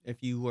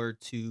if you were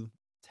to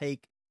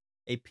take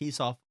a piece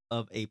off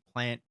of a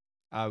plant.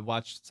 I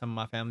watched some of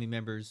my family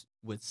members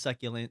with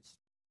succulents,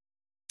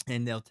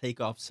 and they'll take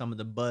off some of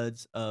the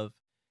buds of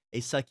a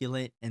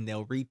succulent and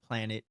they'll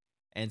replant it.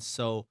 And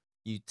so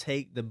you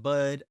take the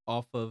bud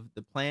off of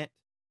the plant,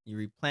 you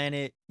replant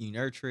it, you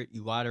nurture it,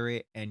 you water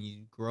it, and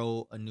you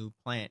grow a new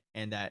plant.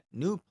 And that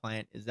new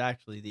plant is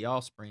actually the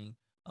offspring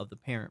of the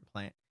parent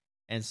plant.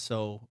 And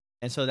so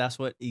that's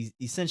what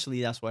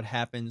essentially that's what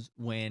happens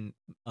when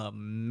a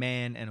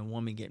man and a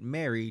woman get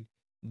married.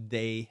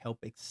 They help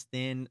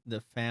extend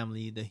the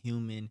family, the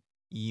human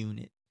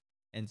unit.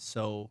 And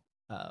so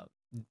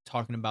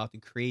talking about the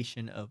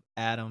creation of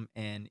Adam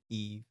and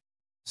Eve.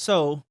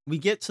 So we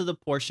get to the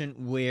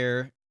portion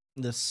where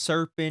the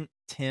serpent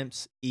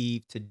tempts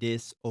Eve to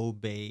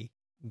disobey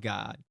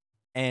God.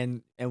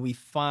 And we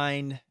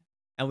find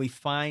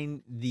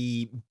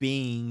the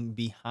being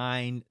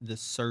behind the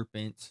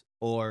serpent,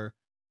 or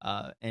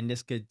and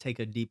this could take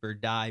a deeper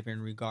dive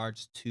in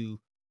regards to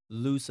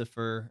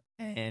Lucifer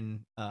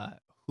and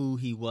who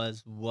he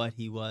was, what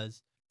he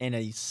was, in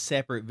a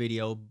separate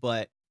video,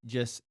 but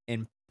just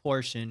in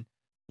portion,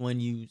 when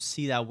you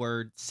see that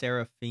word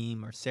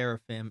seraphim or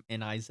seraphim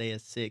in Isaiah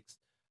 6,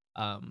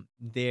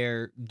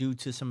 there, due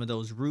to some of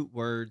those root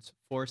words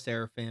for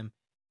seraphim,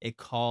 it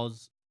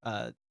calls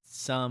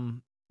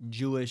some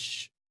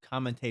Jewish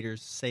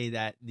commentators say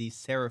that these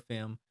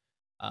seraphim,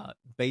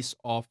 based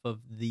off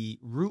of the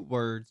root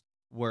words,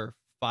 were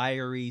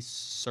fiery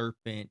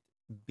serpent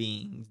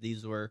beings.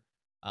 These were,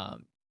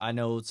 I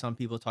know some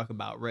people talk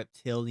about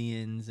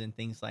reptilians and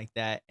things like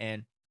that,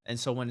 and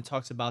so when it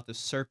talks about the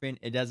serpent,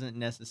 it doesn't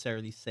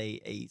necessarily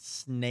say a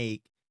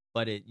snake,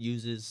 but it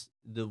uses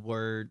the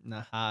word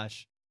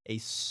nahash, a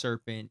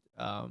serpent.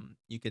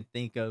 You can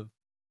think of,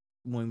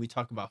 when we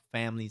talk about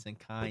families and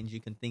kinds,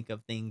 you can think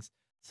of things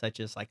such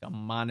as like a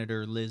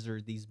monitor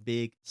lizard, these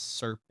big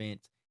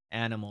serpent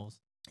animals.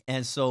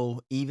 And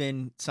so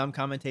even some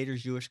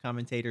commentators, Jewish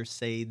commentators,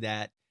 say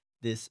that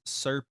this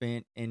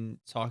serpent, in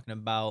talking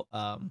about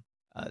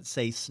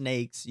say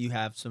snakes, you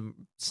have some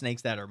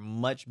snakes that are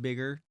much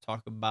bigger.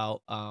 Talk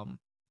about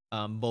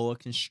boa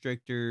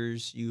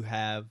constrictors. You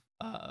have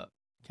can't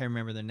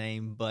remember the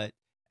name, but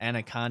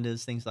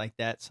anacondas, things like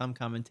that. Some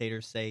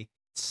commentators say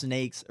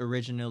snakes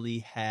originally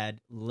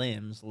had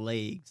limbs,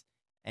 legs,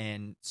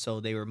 and so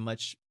they were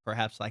much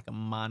perhaps like a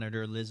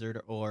monitor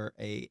lizard or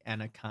a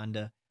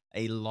anaconda,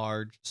 a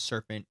large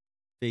serpent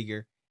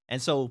figure.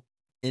 And so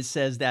it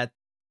says that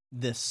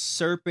the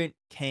serpent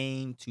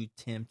came to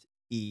tempt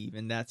Eve,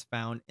 and that's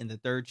found in the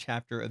third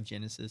chapter of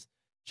Genesis,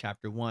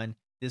 chapter 1.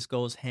 This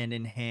goes hand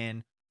in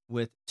hand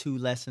with 2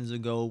 lessons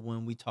ago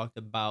when we talked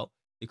about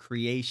the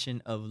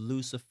creation of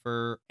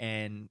Lucifer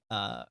and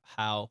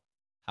how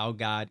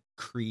God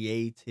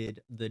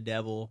created the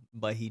devil,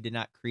 but he did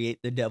not create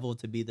the devil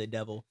to be the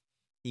devil.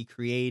 He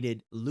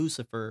created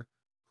Lucifer,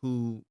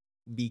 who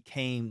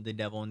became the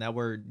devil. And that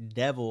word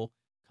devil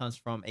comes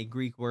from a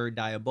Greek word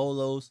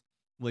diabolos,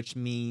 which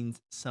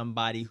means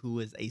somebody who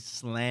is a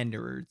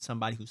slanderer,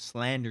 somebody who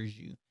slanders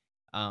you.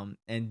 And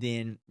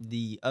then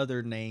the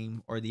other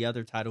name or the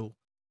other title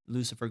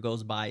Lucifer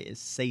goes by is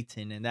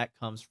Satan, and that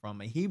comes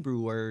from a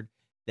Hebrew word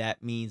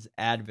that means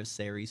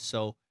adversary.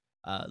 So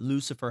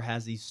Lucifer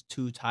has these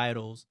 2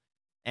 titles,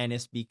 and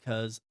it's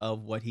because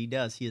of what he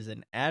does. He is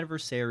an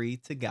adversary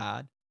to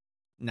God.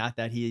 Not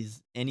that he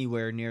is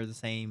anywhere near the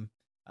same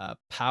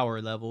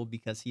power level,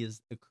 because he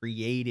is a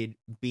created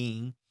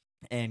being,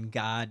 and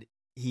God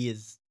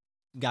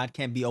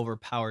can't be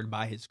overpowered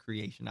by his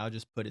creation. I'll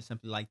just put it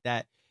simply like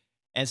that.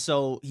 And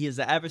so he is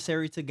the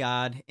adversary to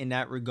God in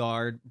that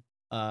regard.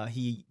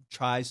 He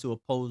tries to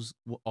oppose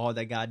all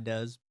that God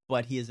does,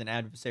 but he is an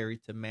adversary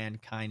to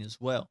mankind as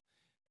well,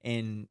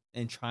 and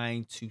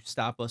trying to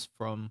stop us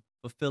from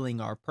fulfilling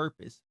our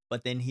purpose.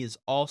 But then he is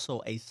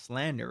also a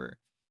slanderer.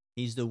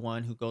 He's the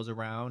one who goes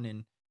around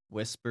and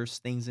whispers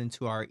things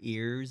into our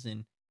ears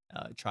and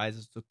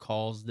tries to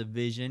cause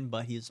division,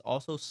 but he is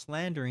also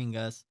slandering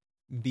us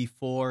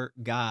before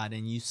God.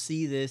 And you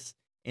see this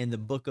in the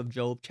book of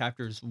Job,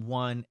 chapters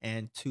 1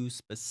 and 2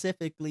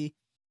 specifically,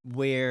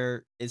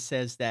 where it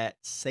says that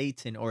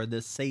Satan, or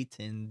the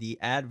Satan, the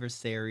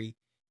adversary,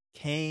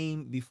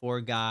 came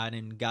before God,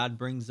 and God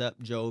brings up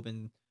Job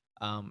and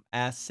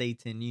asks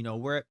Satan,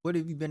 what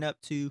have you been up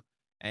to?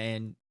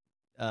 And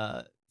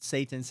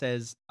Satan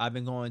says, I've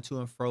been going to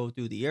and fro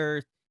through the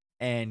earth.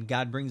 And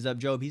God brings up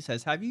Job. He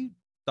says, have you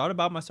thought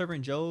about my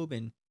servant Job?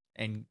 And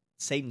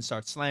Satan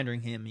starts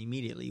slandering him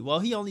immediately. Well,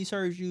 he only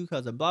serves you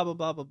because of blah blah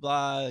blah blah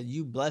blah.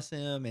 You bless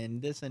him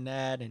and this and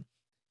that,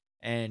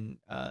 and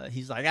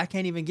he's like, I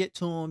can't even get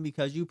to him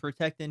because you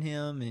protecting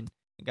him. And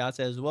God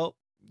says, well,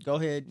 go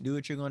ahead, do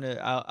what you're gonna.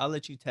 I'll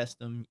let you test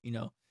him.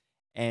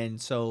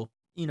 And so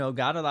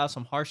God allows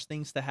some harsh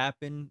things to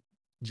happen.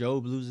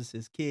 Job loses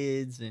his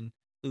kids and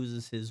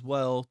loses his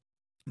wealth,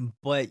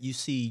 but you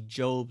see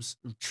Job's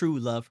true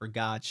love for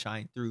God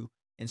shine through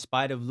in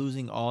spite of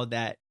losing all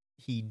that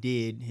he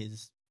did,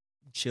 his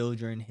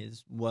children,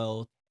 his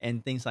wealth,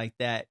 and things like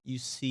that. You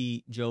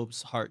see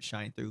Job's heart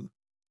shine through.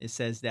 It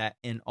says that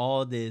in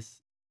all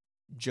this,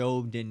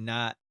 Job did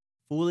not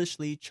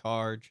foolishly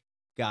charge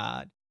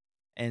God.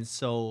 And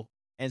so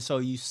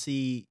you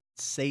see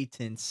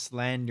Satan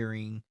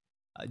slandering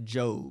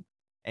Job.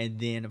 And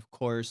then of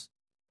course,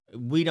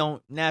 we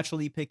don't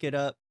naturally pick it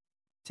up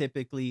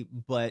typically,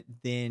 but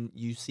then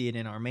you see it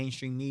in our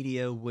mainstream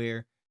media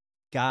where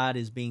God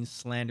is being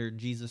slandered,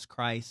 Jesus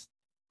Christ,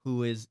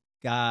 who is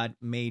God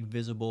made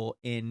visible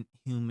in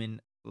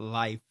human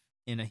life,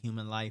 in a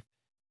human life,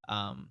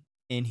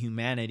 in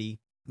humanity.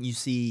 You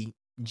see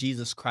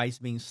Jesus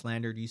Christ being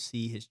slandered. You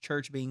see his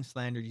church being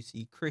slandered. You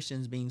see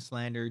Christians being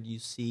slandered. You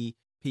see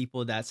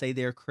people that say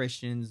they're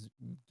Christians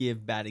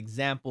give bad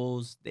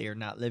examples. They are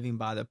not living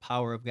by the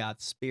power of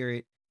God's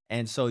Spirit.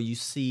 And so you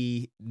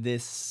see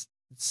this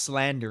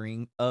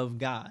slandering of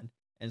God.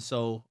 And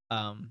so,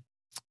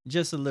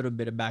 just a little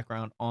bit of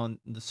background on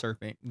the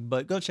serpent,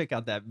 but go check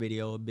out that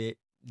video a bit.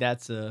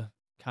 That's a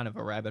kind of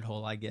a rabbit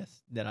hole, I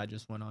guess, that I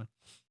just went on.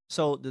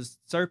 So the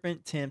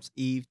serpent tempts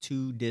Eve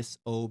to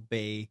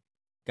disobey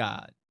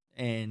God,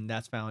 and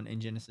that's found in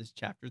Genesis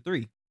chapter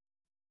 3.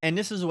 And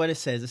this is what it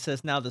says. It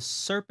says, now the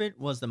serpent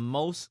was the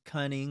most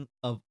cunning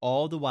of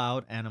all the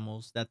wild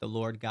animals that the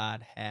Lord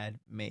God had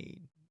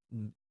made.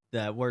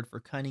 The word for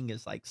cunning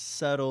is like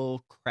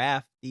subtle,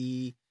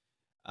 crafty,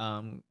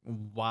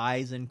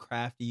 wise and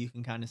crafty, you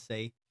can kind of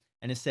say.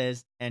 And it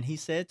says, and he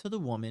said to the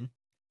woman,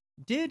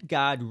 did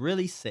God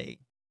really say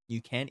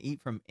you can't eat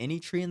from any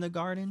tree in the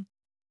garden?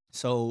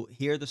 So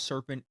here the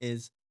serpent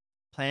is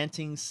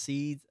planting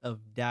seeds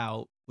of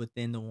doubt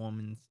within the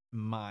woman's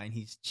mind.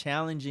 He's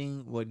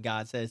challenging what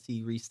God says.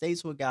 He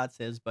restates what God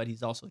says, but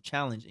he's also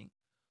challenging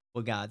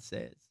what God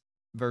says.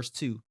 Verse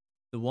 2,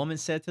 the woman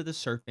said to the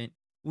serpent,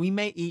 we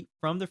may eat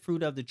from the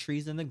fruit of the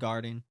trees in the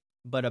garden,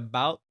 but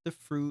about the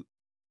fruit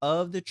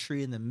of the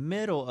tree in the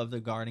middle of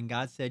the garden,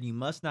 God said, you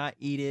must not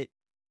eat it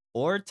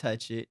or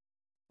touch it,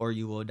 or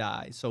you will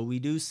die. So we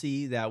do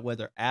see that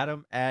whether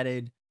Adam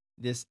added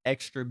this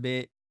extra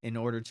bit in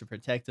order to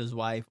protect his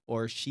wife,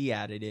 or she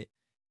added it,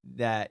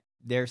 that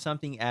there's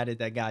something added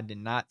that God did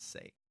not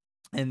say.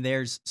 And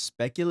there's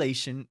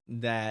speculation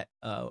that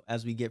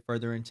as we get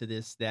further into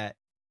this, that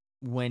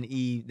when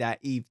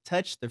Eve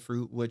touched the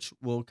fruit, which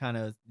we'll kind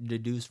of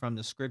deduce from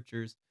the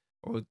scriptures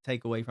or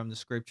take away from the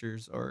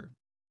scriptures or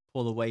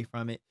pull away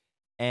from it,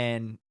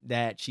 and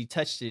that she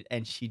touched it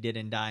and she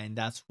didn't die, and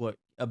that's what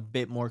a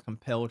bit more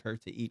compelled her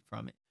to eat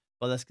from it.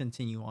 But let's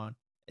continue on.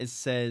 It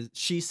says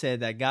she said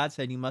that God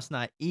said you must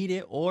not eat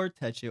it or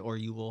touch it or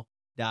you will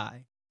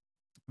die.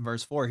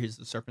 Verse 4, here's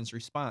the serpent's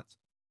response.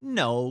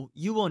 No,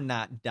 you will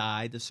not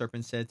die, the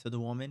serpent said to the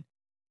woman.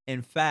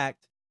 In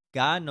fact,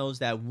 God knows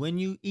that when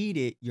you eat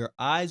it, your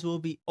eyes will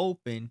be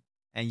open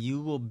and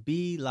you will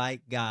be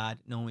like God,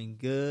 knowing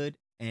good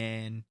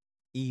and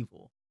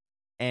evil.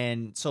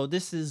 And so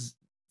this is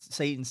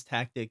Satan's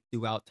tactic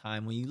throughout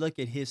time. When you look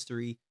at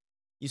history,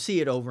 you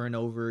see it over and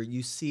over.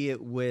 You see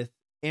it with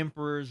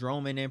emperors,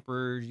 Roman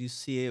emperors. You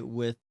see it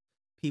with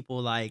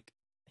people like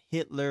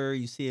Hitler.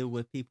 You see it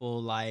with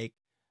people like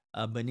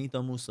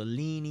Benito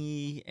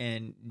Mussolini,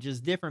 and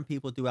just different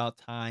people throughout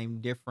time,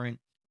 different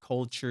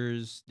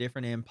cultures,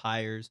 different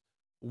empires,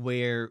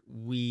 where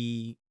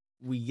we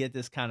get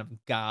this kind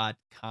of God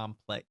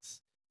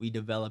complex. We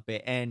develop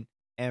it, and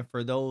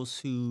for those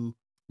who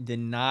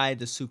deny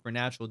the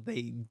supernatural,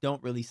 they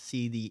don't really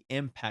see the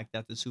impact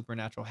that the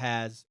supernatural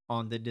has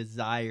on the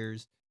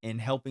desires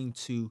and helping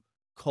to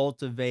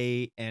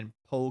cultivate and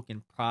poke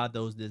and prod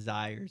those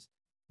desires,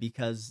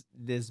 because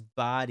this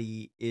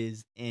body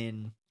is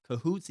in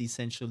cahoots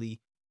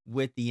essentially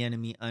with the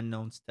enemy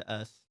unknowns to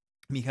us,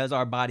 because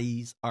our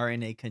bodies are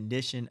in a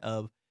condition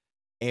of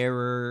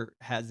error,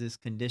 has this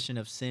condition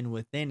of sin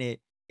within it.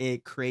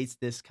 It creates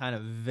this kind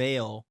of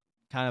veil,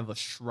 kind of a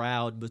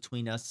shroud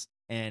between us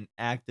and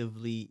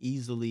actively,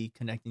 easily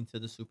connecting to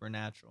the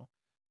supernatural.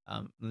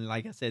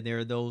 Like I said, there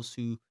are those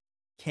who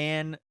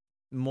can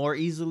more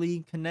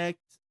easily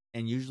connect,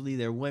 and usually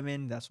they're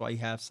women. That's why you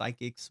have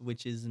psychics,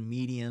 witches, and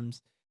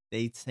mediums.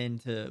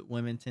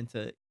 Women tend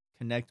to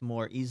connect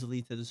more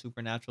easily to the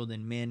supernatural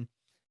than men.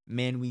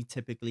 Men, we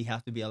typically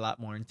have to be a lot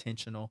more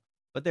intentional,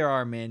 but there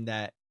are men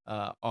that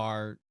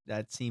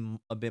seem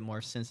a bit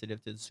more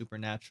sensitive to the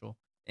supernatural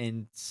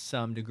in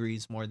some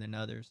degrees more than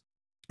others.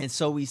 And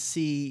so we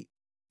see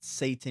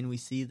Satan, we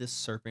see the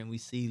serpent, we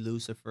see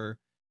Lucifer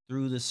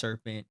through the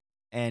serpent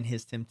and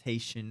his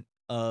temptation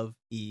of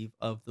Eve,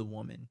 of the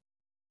woman.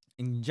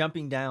 And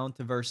jumping down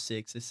to verse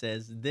 6, it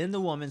says, then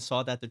the woman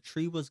saw that the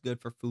tree was good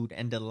for food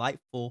and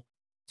delightful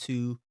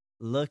to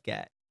look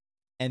at,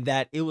 and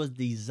that it was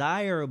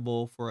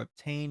desirable for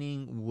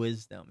obtaining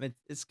wisdom.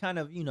 It's kind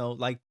of,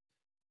 like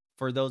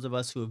for those of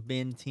us who have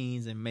been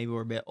teens and maybe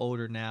we're a bit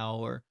older now,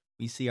 or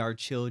we see our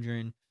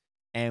children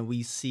and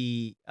we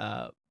see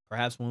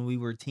perhaps when we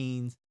were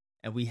teens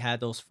and we had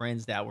those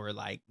friends that were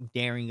like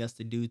daring us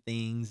to do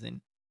things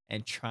and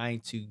trying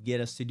to get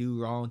us to do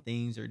wrong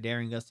things, or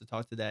daring us to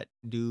talk to that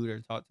dude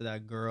or talk to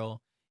that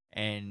girl,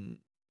 and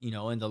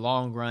in the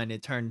long run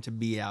it turned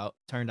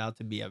out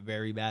to be a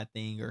very bad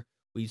thing. Or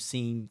we've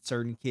seen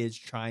certain kids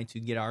trying to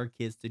get our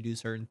kids to do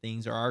certain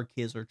things, or our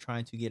kids are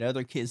trying to get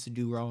other kids to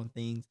do wrong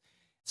things.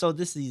 So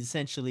this is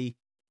essentially,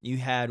 you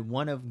had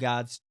one of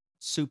God's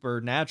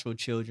supernatural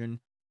children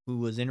who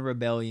was in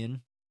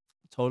rebellion,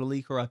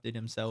 totally corrupted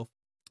himself.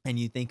 And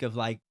you think of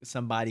like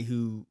somebody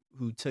who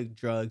took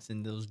drugs,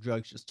 and those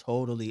drugs just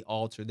totally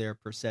alter their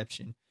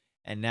perception.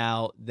 And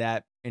now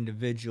that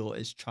individual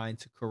is trying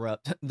to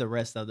corrupt the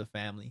rest of the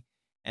family.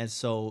 And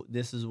so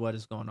this is what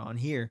is going on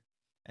here.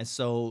 And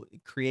so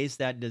it creates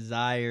that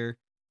desire,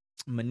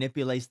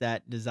 manipulates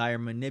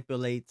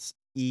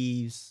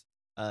Eve's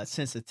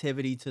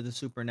sensitivity to the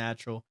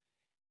supernatural.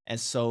 And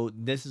so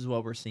this is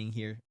what we're seeing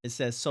here. It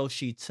says, so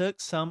she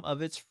took some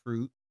of its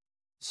fruit.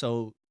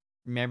 So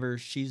remember,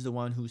 she's the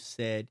one who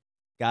said,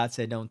 God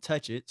said, don't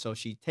touch it. So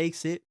she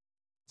takes it.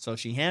 So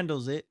she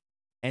handles it,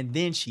 and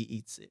then she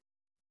eats it.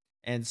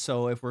 And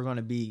so if we're going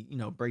to be,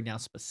 break down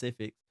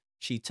specific,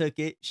 she took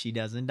it, she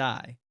doesn't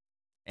die.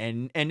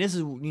 And this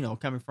is,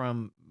 coming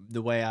from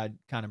the way I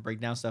kind of break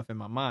down stuff in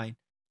my mind.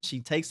 She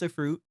takes the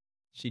fruit,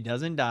 she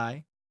doesn't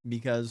die,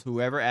 because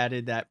whoever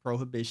added that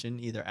prohibition,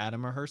 either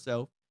Adam or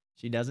herself,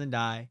 she doesn't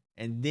die,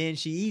 and then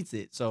she eats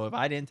it. So if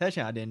I didn't touch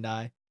it, I didn't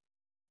die,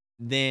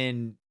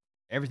 then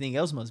everything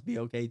else must be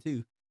okay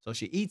too. So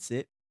she eats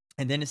it,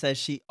 and then it says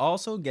she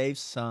also gave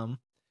some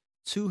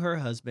to her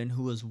husband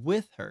who was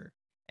with her,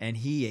 and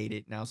he ate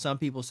it. Now some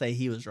people say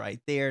he was right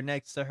there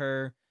next to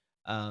her.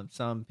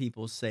 Some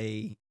people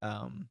say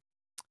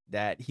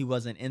that he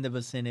wasn't in the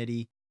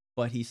vicinity,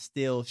 but he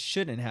still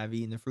shouldn't have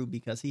eaten the fruit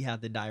because he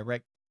had the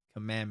direct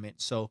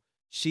commandment. So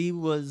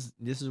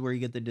this is where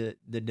you get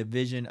the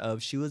division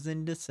of, she was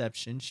in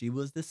deception. She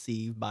was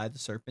deceived by the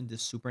serpent,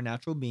 this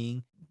supernatural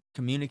being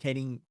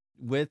communicating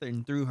with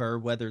and through her,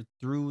 whether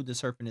through the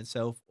serpent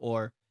itself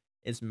or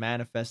it's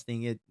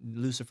manifesting it.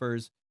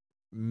 Lucifer's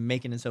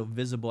making himself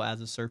visible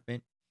as a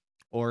serpent,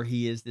 or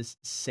he is this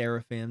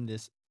seraphim,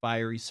 this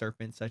fiery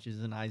serpent, such as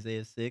in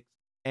Isaiah 6.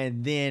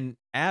 And then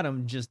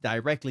Adam just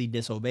directly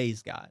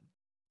disobeys God.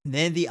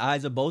 Then the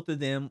eyes of both of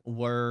them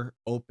were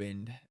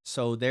opened.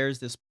 So there's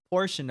this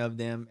portion of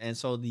them, and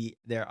so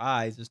their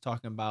eyes is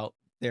talking about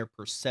their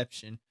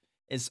perception.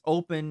 It's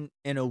open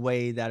in a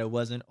way that it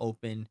wasn't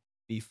open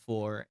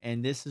before.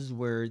 And this is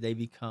where they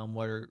become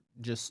what are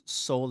just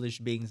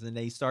soulish beings, and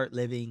they start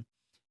living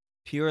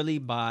purely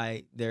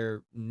by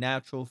their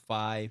natural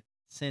five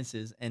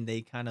senses, and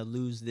they kind of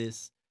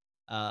lose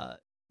uh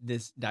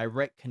this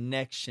direct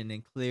connection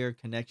and clear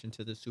connection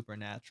to the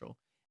supernatural.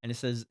 And it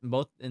says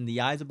both in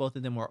the eyes of both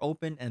of them were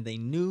open, and they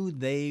knew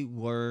they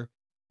were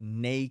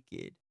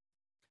naked.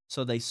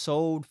 So they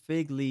sewed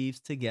fig leaves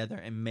together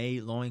and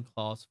made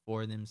loincloths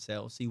for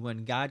themselves. See,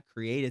 when God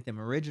created them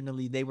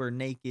originally, they were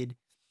naked,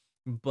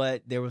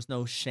 but there was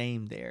no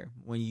shame there.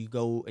 When you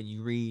go and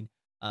you read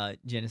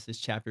Genesis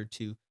chapter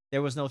 2,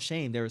 there was no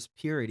shame, there was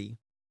purity.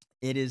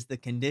 It is the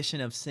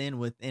condition of sin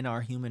within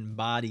our human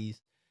bodies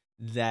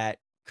that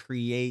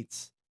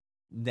creates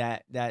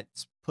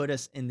that's put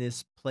us in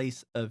this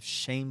place of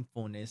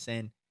shamefulness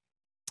and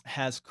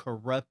has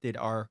corrupted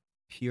our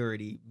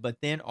purity. But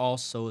then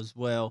also as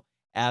well,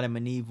 Adam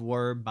and Eve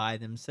were by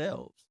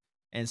themselves.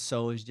 And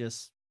so it's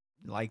just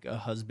like a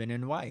husband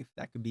and wife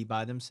that could be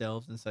by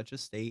themselves in such a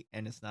state,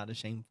 and it's not a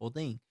shameful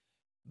thing.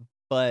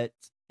 But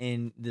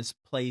in this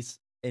place,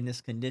 in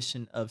this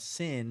condition of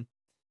sin,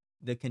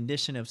 the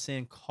condition of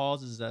sin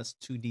causes us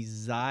to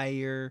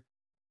desire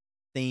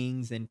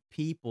things and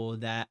people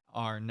that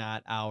are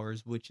not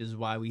ours, which is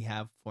why we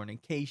have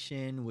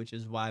fornication, which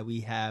is why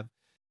we have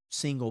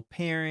single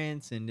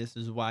parents, and this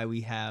is why we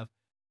have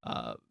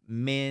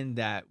men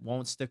that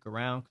won't stick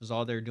around because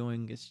all they're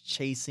doing is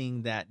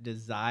chasing that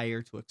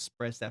desire to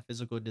express that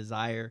physical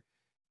desire,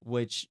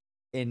 which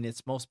in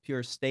its most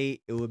pure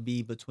state, it would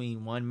be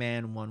between one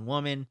man, one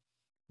woman.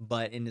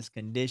 But in this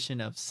condition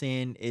of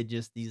sin, it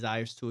just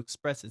desires to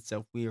express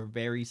itself. We are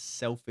very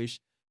selfish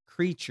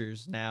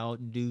creatures now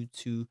due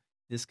to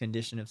this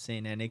condition of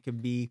sin. And it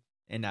could be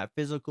in that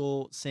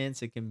physical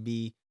sense, it can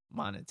be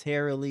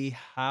monetarily.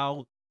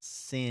 How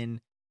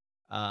sin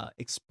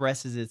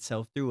expresses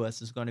itself through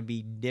us is going to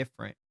be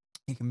different.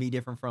 It can be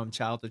different from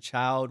child to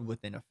child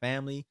within a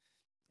family.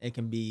 It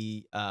can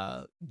be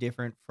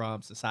different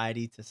from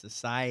society to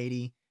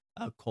society,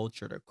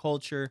 culture to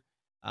culture.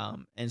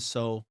 And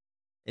so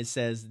it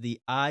says the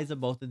eyes of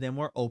both of them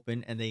were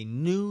open and they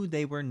knew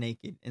they were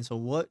naked. And so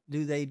what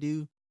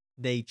do?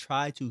 They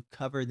try to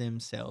cover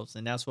themselves.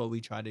 And that's what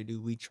we try to do.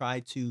 We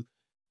try to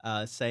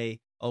say,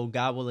 oh,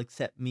 God will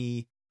accept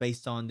me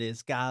based on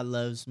this. God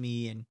loves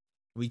me. And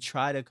we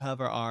try to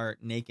cover our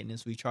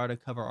nakedness. We try to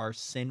cover our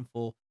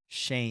sinful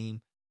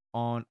shame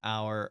on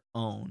our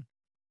own.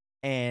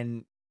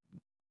 And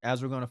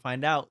as we're going to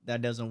find out,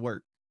 that doesn't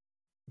work.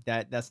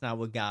 That's not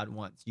what God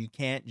wants. You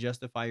can't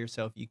justify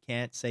yourself. You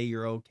can't say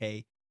you're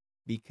okay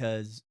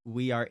because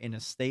we are in a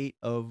state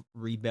of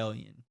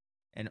rebellion.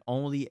 And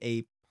only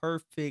a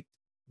perfect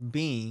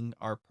being,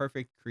 our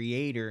perfect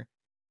creator,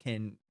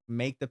 can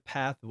make the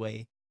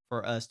pathway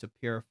for us to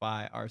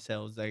purify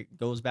ourselves. That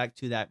goes back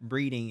to that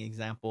breeding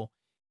example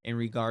in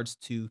regards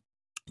to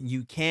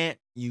you can't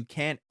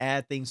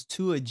add things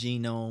to a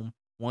genome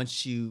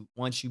once you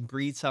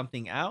breed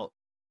something out.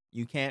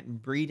 You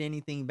can't breed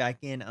anything back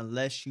in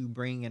unless you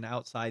bring an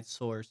outside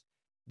source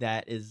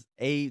that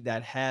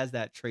has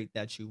that trait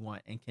that you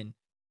want and can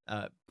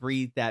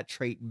breathe that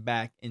trait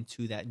back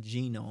into that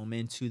genome,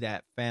 into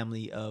that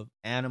family of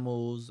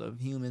animals, of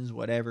humans,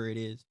 whatever it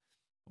is.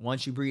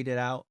 Once you breed it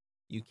out,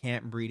 you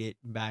can't breed it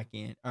back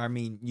in. Or, I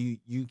mean,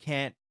 you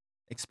can't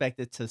expect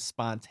it to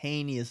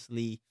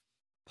spontaneously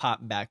pop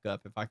back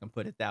up, if I can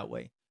put it that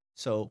way.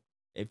 So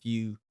if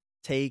you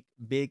take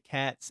big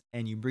cats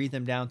and you breed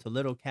them down to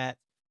little cats,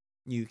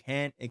 you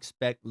can't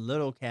expect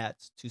little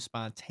cats to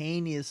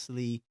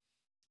spontaneously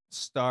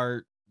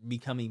start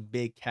becoming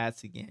big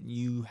cats again.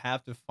 You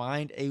have to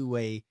find a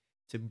way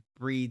to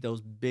breed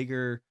those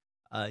bigger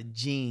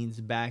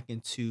genes back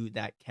into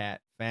that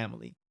cat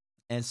family.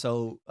 And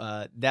so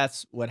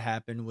that's what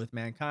happened with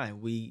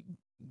mankind. We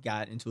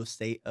got into a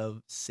state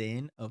of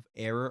sin, of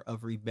error,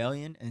 of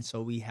rebellion. And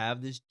so we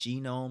have this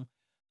genome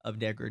of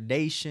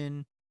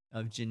degradation,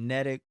 of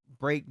genetic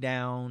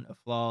breakdown, of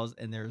flaws,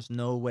 and there's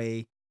no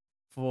way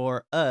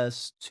for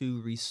us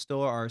to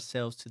restore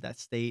ourselves to that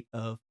state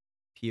of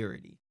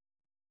purity.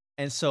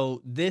 And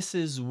so this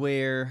is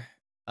where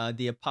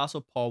the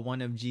Apostle Paul,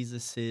 one of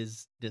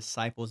Jesus's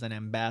disciples and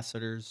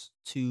ambassadors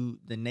to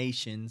the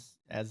nations,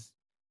 as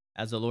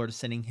the Lord is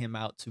sending him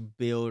out to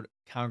build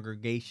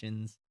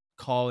congregations,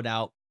 called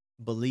out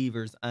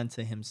believers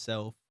unto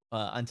himself,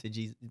 unto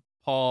Jesus.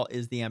 Paul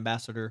is the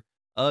ambassador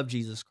of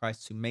Jesus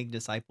Christ to make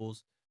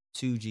disciples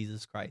to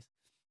Jesus Christ.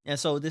 And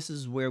so this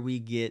is where we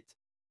get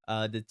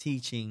the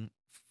teaching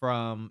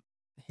from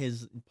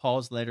his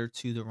Paul's letter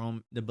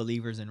to the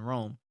believers in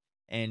Rome.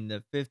 And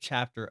the fifth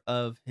chapter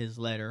of his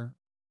letter,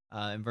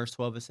 in verse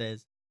 12, it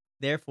says,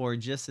 therefore,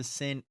 just as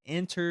sin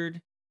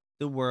entered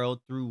the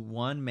world through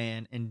one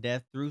man and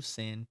death through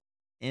sin,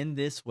 in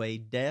this way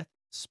death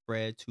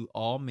spread to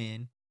all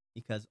men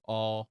because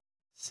all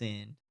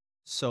sinned.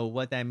 So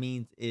what that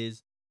means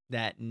is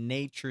that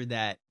nature,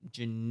 that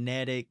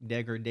genetic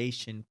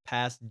degradation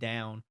passed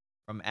down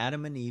from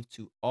Adam and Eve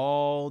to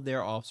all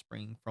their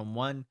offspring, from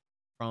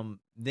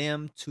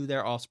them to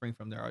their offspring,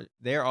 from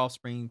their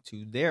offspring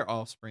to their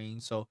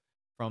offspring. So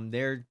from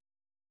their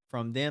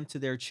from them to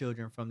their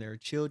children, from their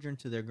children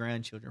to their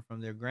grandchildren,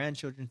 from their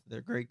grandchildren to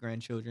their great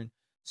grandchildren,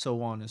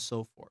 so on and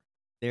so forth.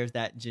 There's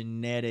that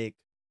genetic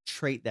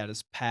trait that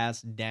is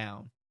passed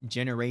down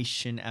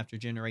generation after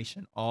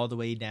generation, all the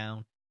way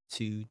down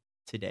to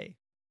today.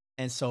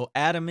 And so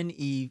Adam and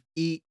Eve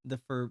eat the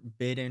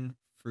forbidden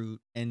fruit,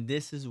 and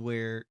this is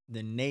where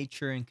the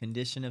nature and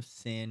condition of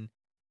sin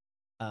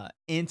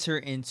enter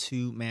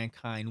into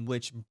mankind,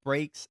 which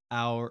breaks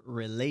our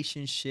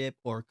relationship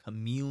or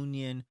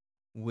communion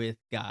with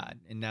God.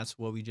 And that's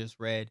what we just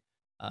read,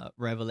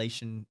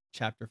 Revelation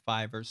chapter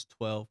 5, verse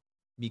 12.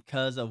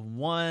 Because of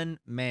one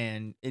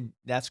man,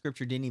 that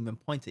scripture didn't even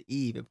point to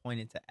Eve, it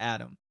pointed to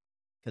Adam,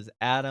 because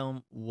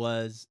Adam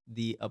was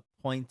the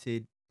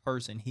appointed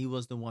person. He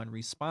was the one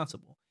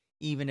responsible.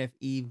 Even if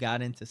Eve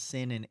got into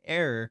sin and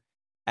error,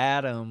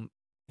 Adam,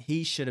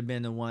 he should have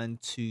been the one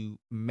to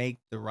make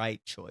the right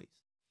choice.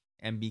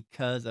 And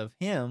because of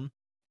him,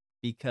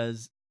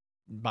 because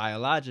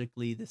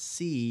biologically the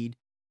seed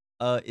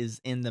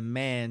is in the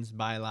man's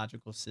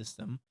biological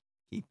system,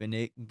 keeping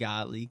it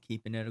godly,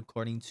 keeping it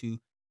according to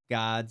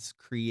God's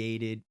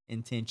created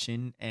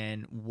intention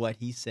and what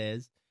he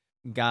says.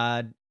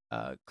 God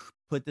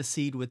put the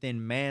seed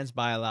within man's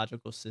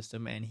biological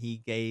system, and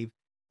he gave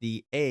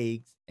the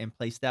eggs and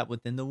placed that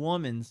within the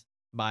woman's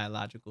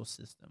biological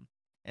system.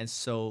 And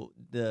so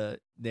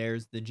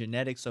there's the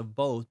genetics of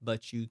both,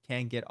 but you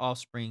can't get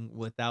offspring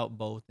without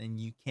both, and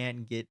you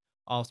can't get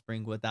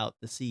offspring without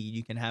the seed.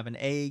 You can have an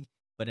egg,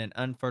 but an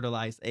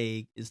unfertilized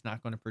egg is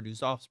not going to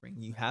produce offspring.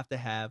 You have to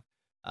have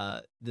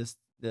this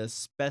the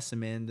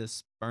specimen, the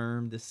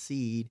sperm, the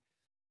seed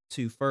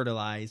to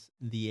fertilize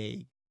the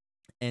egg.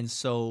 And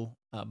so,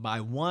 by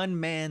one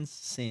man's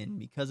sin,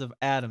 because of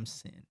Adam's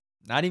sin,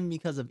 not even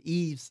because of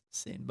Eve's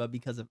sin, but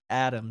because of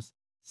Adam's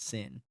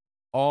sin,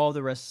 all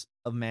the rest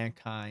of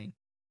mankind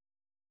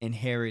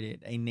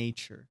inherited a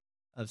nature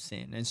of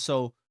sin. And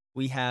so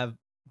we have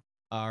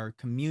our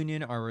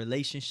communion, our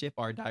relationship,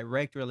 our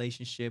direct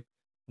relationship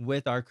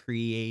with our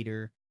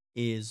creator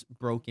is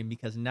broken,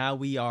 because now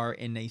we are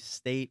in a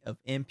state of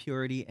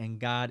impurity, and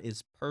God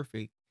is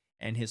perfect,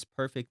 and his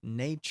perfect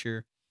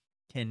nature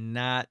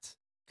cannot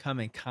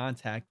come in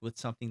contact with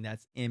something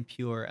that's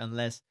impure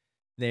unless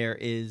there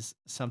is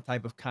some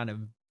type of kind of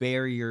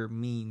barrier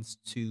means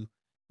to,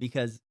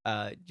 because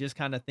just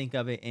kind of think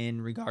of it in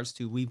regards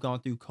to, we've gone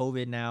through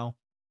COVID now,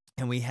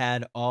 and we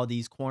had all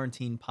these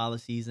quarantine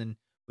policies, and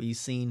we've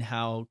seen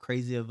how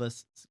crazy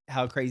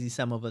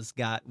some of us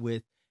got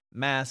with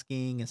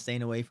masking and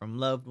staying away from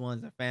loved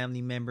ones and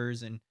family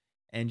members, and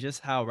just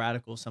how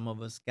radical some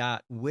of us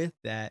got with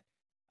that.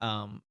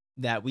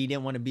 That we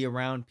didn't want to be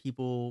around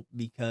people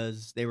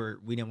because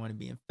we didn't want to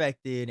be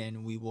infected,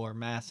 and we wore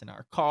masks in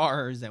our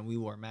cars, and we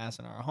wore masks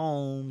in our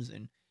homes,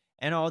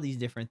 and all these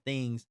different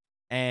things.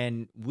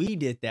 And we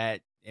did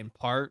that in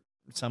part,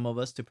 some of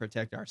us to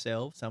protect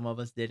ourselves, some of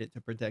us did it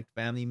to protect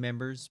family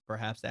members,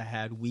 perhaps that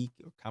had weak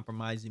or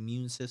compromised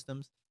immune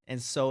systems.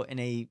 And so in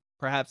a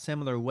perhaps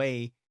similar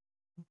way,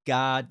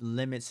 God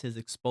limits his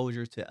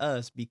exposure to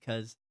us,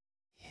 because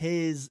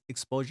his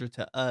exposure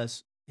to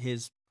us,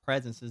 his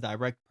presence, his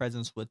direct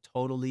presence, would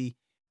totally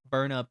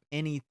burn up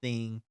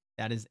anything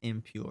that is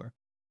impure.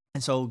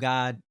 And so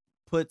God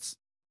puts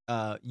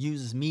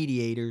uses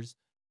mediators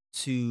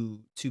to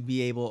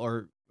be able,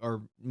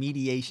 or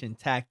mediation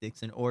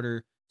tactics, in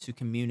order to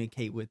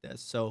communicate with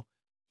us. So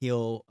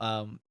he'll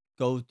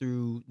go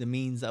through the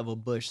means of a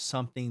bush,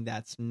 something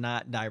that's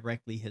not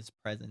directly his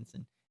presence,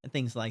 and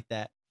things like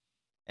that.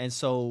 And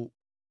so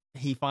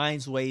he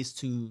finds ways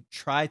to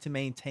try to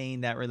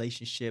maintain that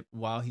relationship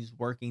while he's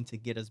working to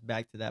get us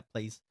back to that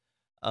place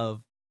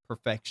of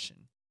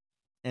perfection.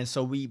 And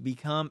so we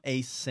become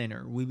a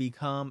sinner, we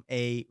become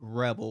a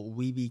rebel,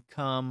 we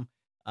become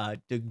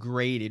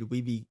degraded,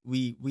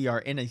 we are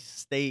in a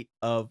state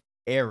of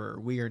error.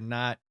 We are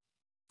not,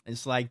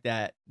 it's like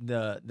that,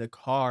 the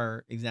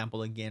car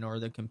example again, or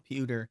the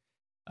computer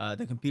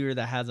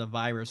that has a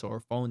virus, or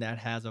a phone that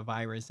has a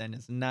virus and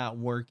it's not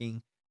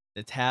working,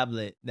 the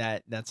tablet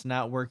that's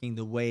not working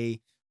the way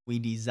we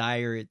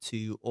desire it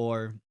to.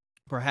 Or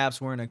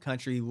perhaps we're in a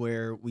country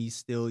where we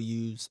still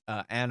use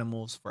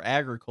animals for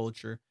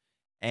agriculture,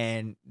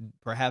 and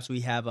perhaps we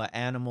have an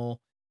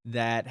animal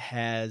that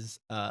has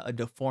a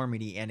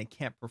deformity, and it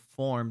can't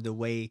perform the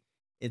way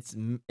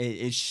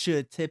it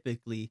should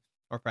typically.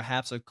 Or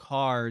perhaps a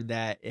car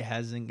that it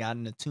hasn't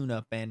gotten a tune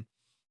up, and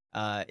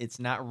it's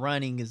not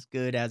running as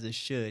good as it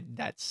should.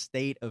 That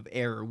state of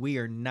error. We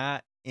are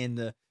not in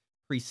the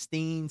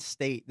pristine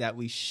state that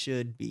we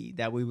should be,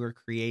 that we were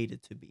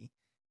created to be.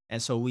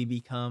 And so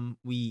we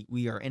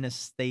are in a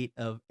state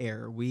of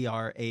error. We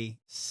are a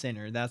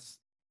sinner. That's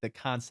the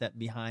concept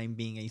behind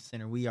being a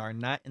sinner. We are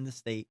not in the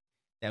state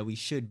that we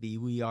should be.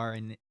 We are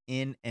in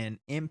an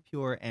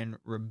impure and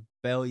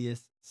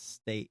rebellious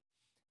state.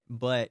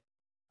 But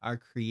our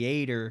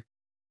creator,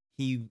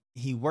 he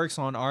works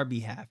on our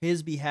behalf,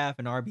 his behalf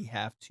and our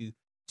behalf, to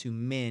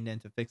mend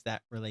and to fix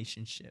that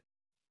relationship.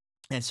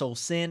 And so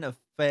sin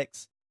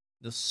affects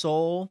the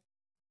soul,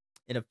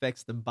 it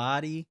affects the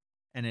body,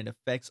 and it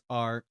affects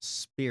our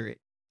spirit.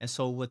 And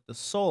so with the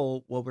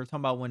soul, what we're talking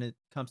about when it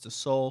comes to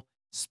soul,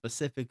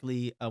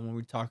 specifically when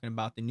we're talking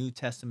about the New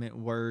Testament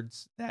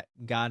words that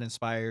God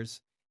inspires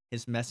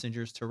his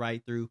messengers to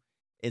write through,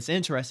 it's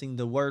interesting.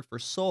 The word for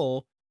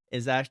soul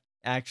is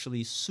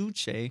actually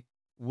suche,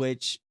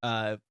 which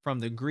from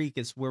the Greek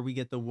is where we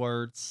get the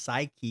word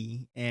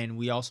psyche, and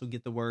we also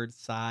get the word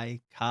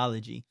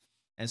psychology.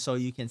 And so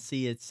you can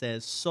see it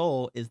says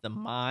soul is the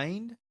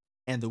mind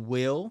and the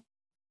will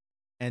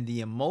and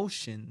the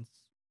emotions,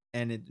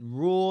 and it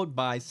ruled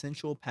by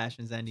sensual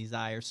passions and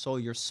desires. So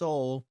your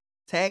soul,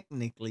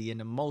 technically, in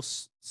the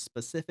most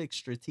specific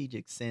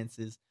strategic sense,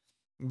 is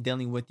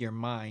dealing with your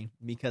mind,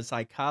 because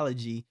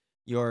psychology,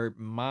 your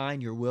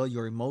mind, your will,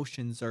 your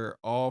emotions are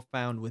all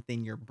found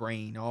within your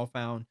brain, all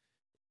found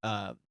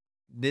uh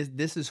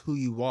this is who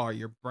you are.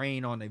 Your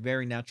brain, on a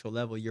very natural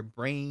level, your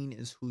brain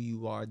is who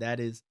you are. That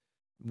is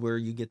where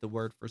you get the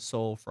word for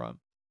soul from.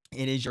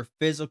 It is your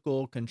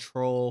physical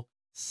control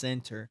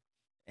center.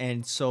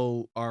 And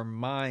so our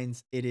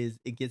minds,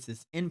 it gets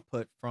its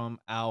input from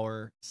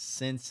our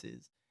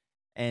senses.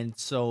 And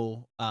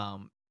so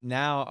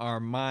now our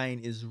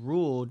mind is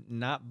ruled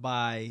not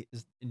by,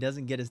 it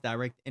doesn't get its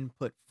direct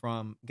input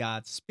from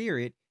God's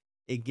spirit.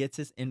 It gets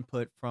its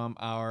input from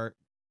our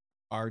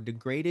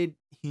degraded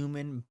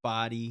human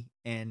body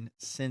and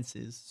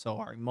senses. So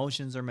our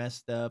emotions are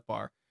messed up,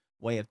 our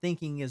way of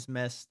thinking is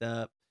messed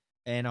up,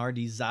 and our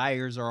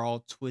desires are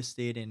all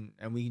twisted.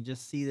 And we can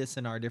just see this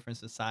in our different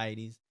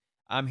societies.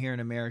 I'm here in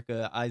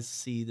America. I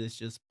see this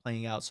just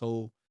playing out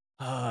so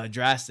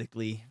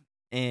drastically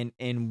in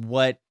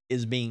what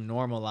is being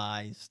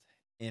normalized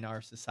in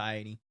our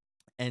society.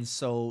 And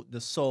so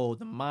the soul,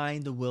 the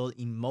mind, the will,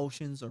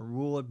 emotions are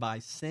ruled by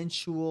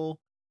sensual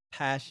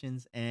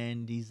passions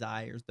and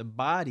desires. The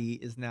body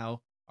is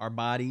now, our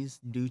bodies,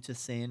 due to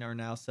sin, are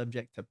now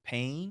subject to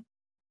pain,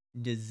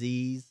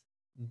 disease,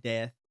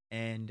 death,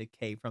 and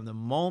decay. From the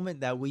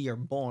moment that we are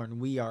born,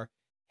 we are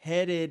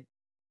headed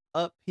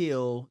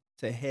uphill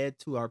to head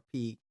to our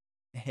peak,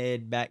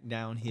 head back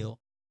downhill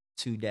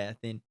to death.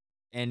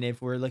 And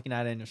if we're looking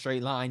at it in a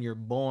straight line, you're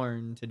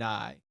born to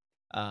die.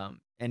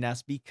 And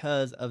that's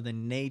because of the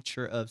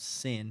nature of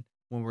sin.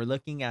 When we're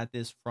looking at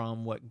this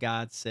from what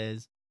God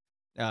says,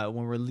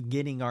 when we're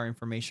getting our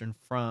information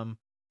from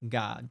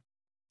God.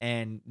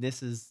 And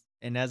this is,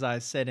 and as I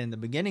said in the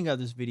beginning of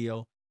this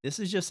video, this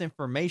is just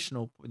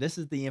informational. This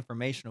is the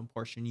informational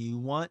portion. You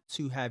want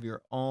to have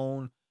your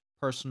own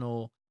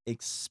personal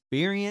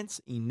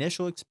experience,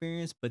 initial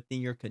experience, but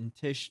then your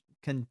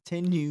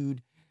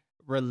continued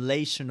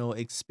relational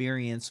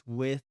experience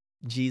with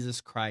Jesus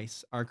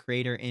Christ, our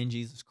creator in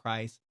Jesus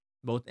Christ,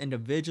 both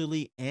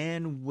individually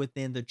and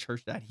within the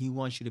church that he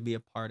wants you to be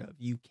a part of.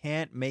 You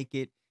can't make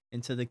it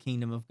into the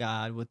kingdom of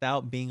God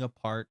without being a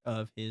part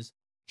of his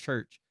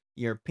church.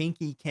 Your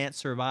pinky can't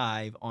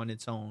survive on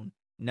its own.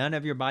 None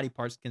of your body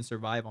parts can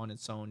survive on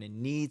its own. It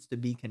needs to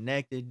be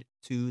connected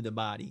to the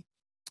body.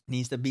 It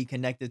needs to be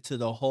connected to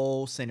the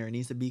whole center. It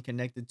needs to be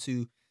connected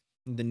to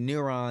the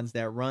neurons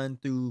that run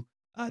through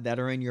that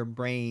are in your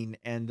brain,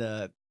 and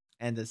the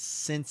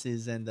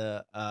senses, and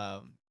the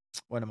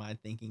what am I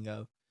thinking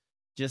of?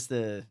 Just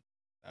the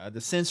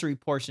sensory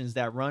portions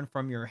that run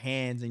from your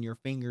hands and your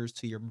fingers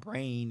to your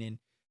brain. And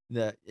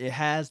the it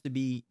has to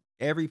be,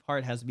 every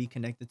part has to be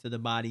connected to the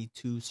body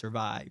to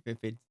survive. If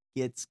it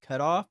gets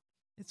cut off,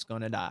 it's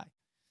going to die.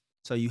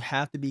 So you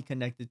have to be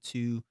connected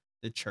to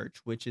the church,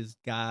 which is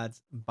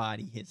God's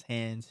body, his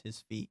hands,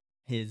 his feet,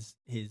 his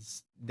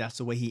that's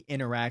the way he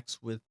interacts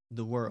with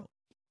the world.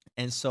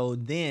 And so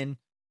then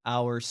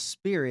our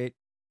spirit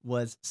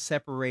was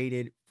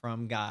separated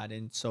from God.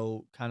 And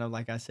so, kind of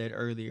like I said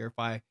earlier, if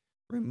I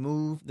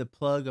remove the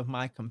plug of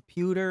my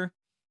computer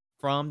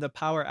from the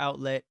power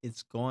outlet,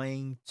 it's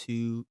going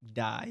to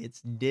die.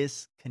 It's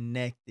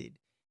disconnected.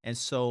 And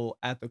so,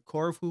 at the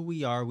core of who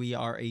we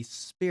are a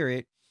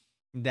spirit,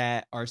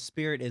 that our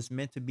spirit is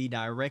meant to be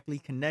directly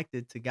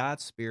connected to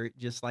God's spirit,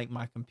 just like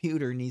my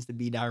computer needs to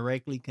be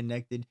directly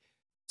connected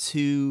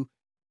to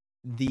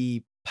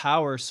the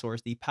power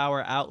source, the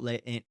power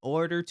outlet. In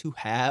order to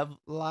have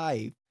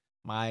life,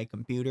 my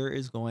computer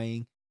is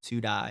going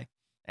to die.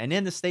 And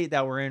in the state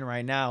that we're in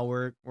right now,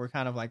 we're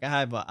kind of like, I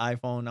have an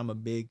iPhone.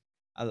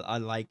 I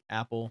like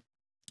Apple.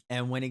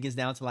 And when it gets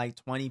down to like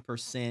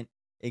 20%,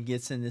 it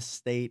gets in this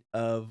state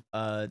of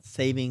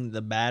saving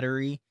the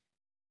battery,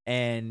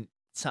 and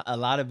a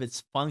lot of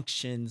its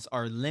functions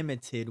are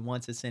limited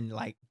once it's in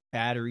like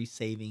battery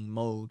saving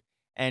mode.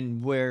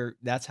 And where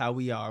that's how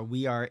we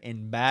are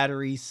in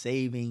battery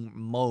saving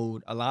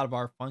mode. A lot of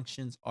our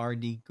functions are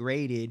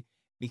degraded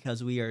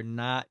because we are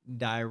not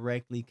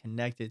directly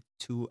connected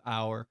to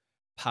our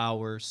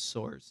power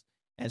source.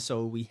 And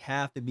so we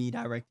have to be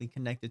directly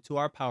connected to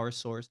our power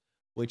source,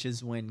 which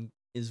is when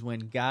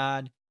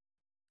God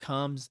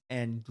comes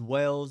and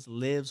dwells,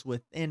 lives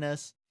within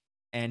us,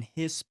 and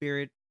his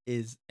spirit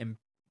is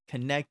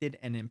connected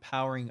and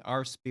empowering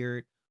our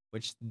spirit,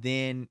 which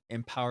then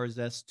empowers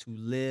us to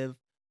live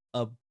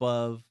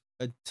above,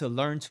 to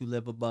learn to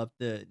live above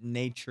the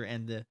nature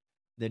and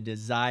the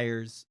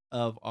desires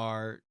of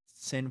our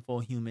sinful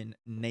human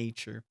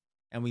nature,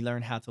 and we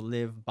learn how to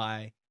live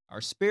by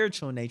our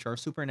spiritual nature, our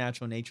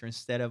supernatural nature,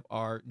 instead of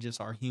our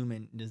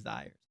human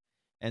desires.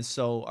 And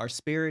so our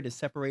spirit is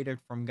separated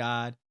from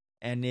God,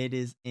 and it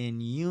is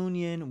in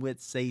union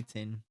with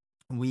Satan.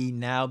 We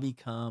now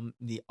become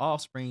the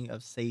offspring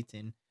of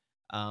Satan,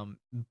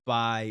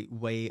 by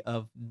way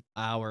of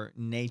our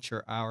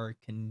nature, our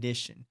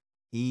condition.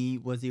 He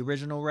was the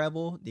original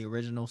rebel, the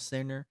original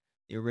sinner,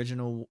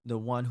 the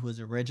one who was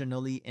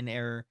originally in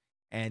error,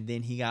 and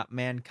then he got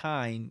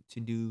mankind to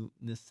do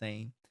the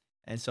same.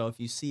 And so, if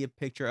you see a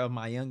picture of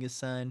my youngest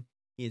son,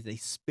 he is a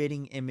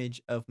spitting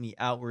image of me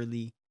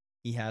outwardly.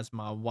 He has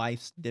my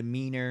wife's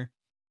demeanor,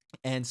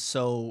 and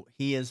so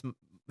he is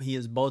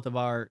both of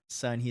our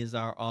son. He is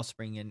our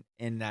offspring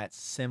in that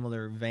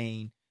similar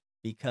vein,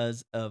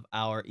 because of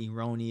our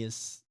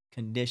erroneous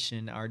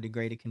condition, our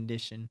degraded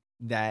condition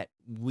that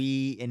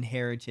we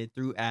inherited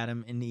through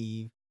Adam and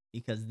Eve,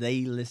 because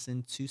they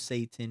listened to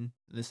Satan,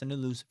 listened to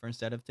Lucifer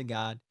instead of to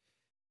God.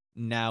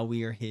 Now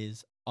we are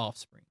his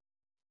offspring.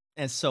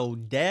 And so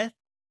death,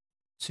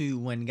 to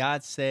when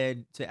God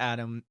said to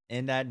Adam,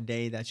 in that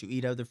day that you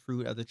eat of the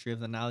fruit of the tree of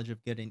the knowledge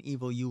of good and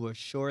evil, you will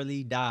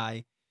surely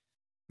die.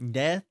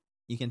 Death,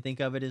 you can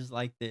think of it as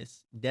like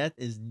this: death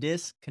is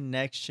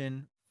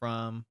disconnection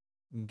from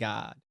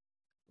God.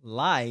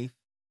 Life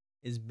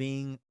is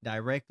being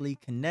directly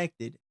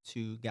connected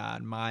to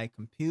God. My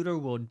computer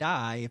will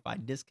die if I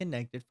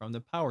disconnect it from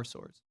the power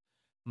source.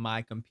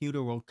 My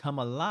computer will come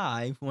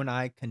alive when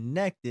I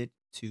connect it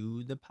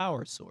to the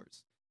power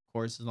source. Of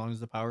course, as long as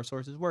the power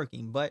source is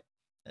working, but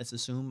let's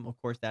assume, of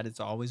course, that it's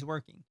always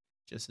working.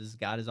 Just as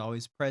God is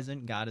always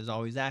present, God is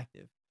always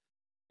active.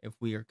 If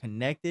we are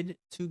connected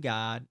to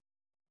God,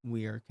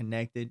 we are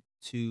connected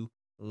to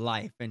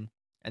life.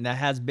 And that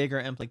has bigger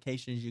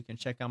implications. You can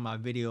check out my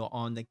video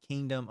on the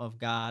kingdom of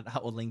God. I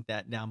will link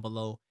that down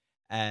below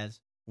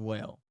as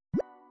well.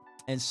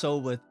 And so,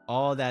 with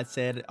all that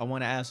said, I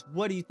want to ask,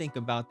 what do you think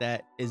about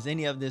that? Is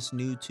any of this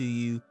new to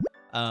you?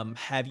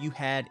 Have you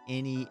had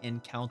any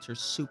encounters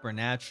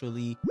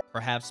supernaturally?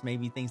 Perhaps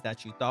maybe things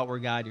that you thought were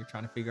God, you're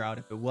trying to figure out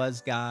if it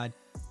was God.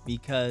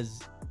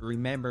 Because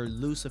remember,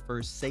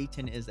 Lucifer,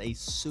 Satan, is a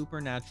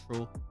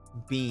supernatural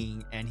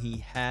being, and he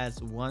has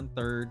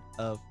 1/3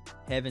 of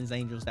heaven's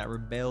angels that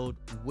rebelled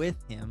with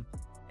him,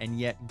 and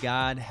yet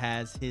God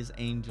has his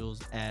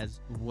angels as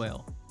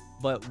well.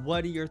 But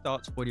what are your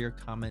thoughts? What are your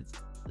comments?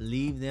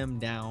 Leave them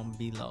down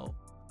below.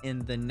 In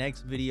the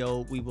next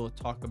video, we will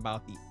talk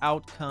about the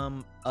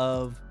outcome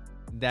of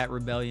that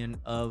rebellion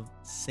of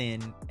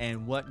sin,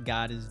 and what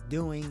God is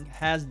doing,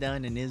 has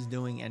done, and is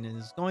doing, and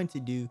is going to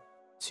do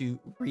to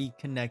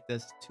reconnect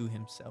us to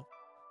himself.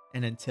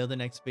 And until the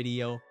next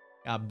video,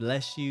 God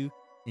bless you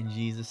in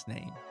Jesus'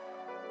 name.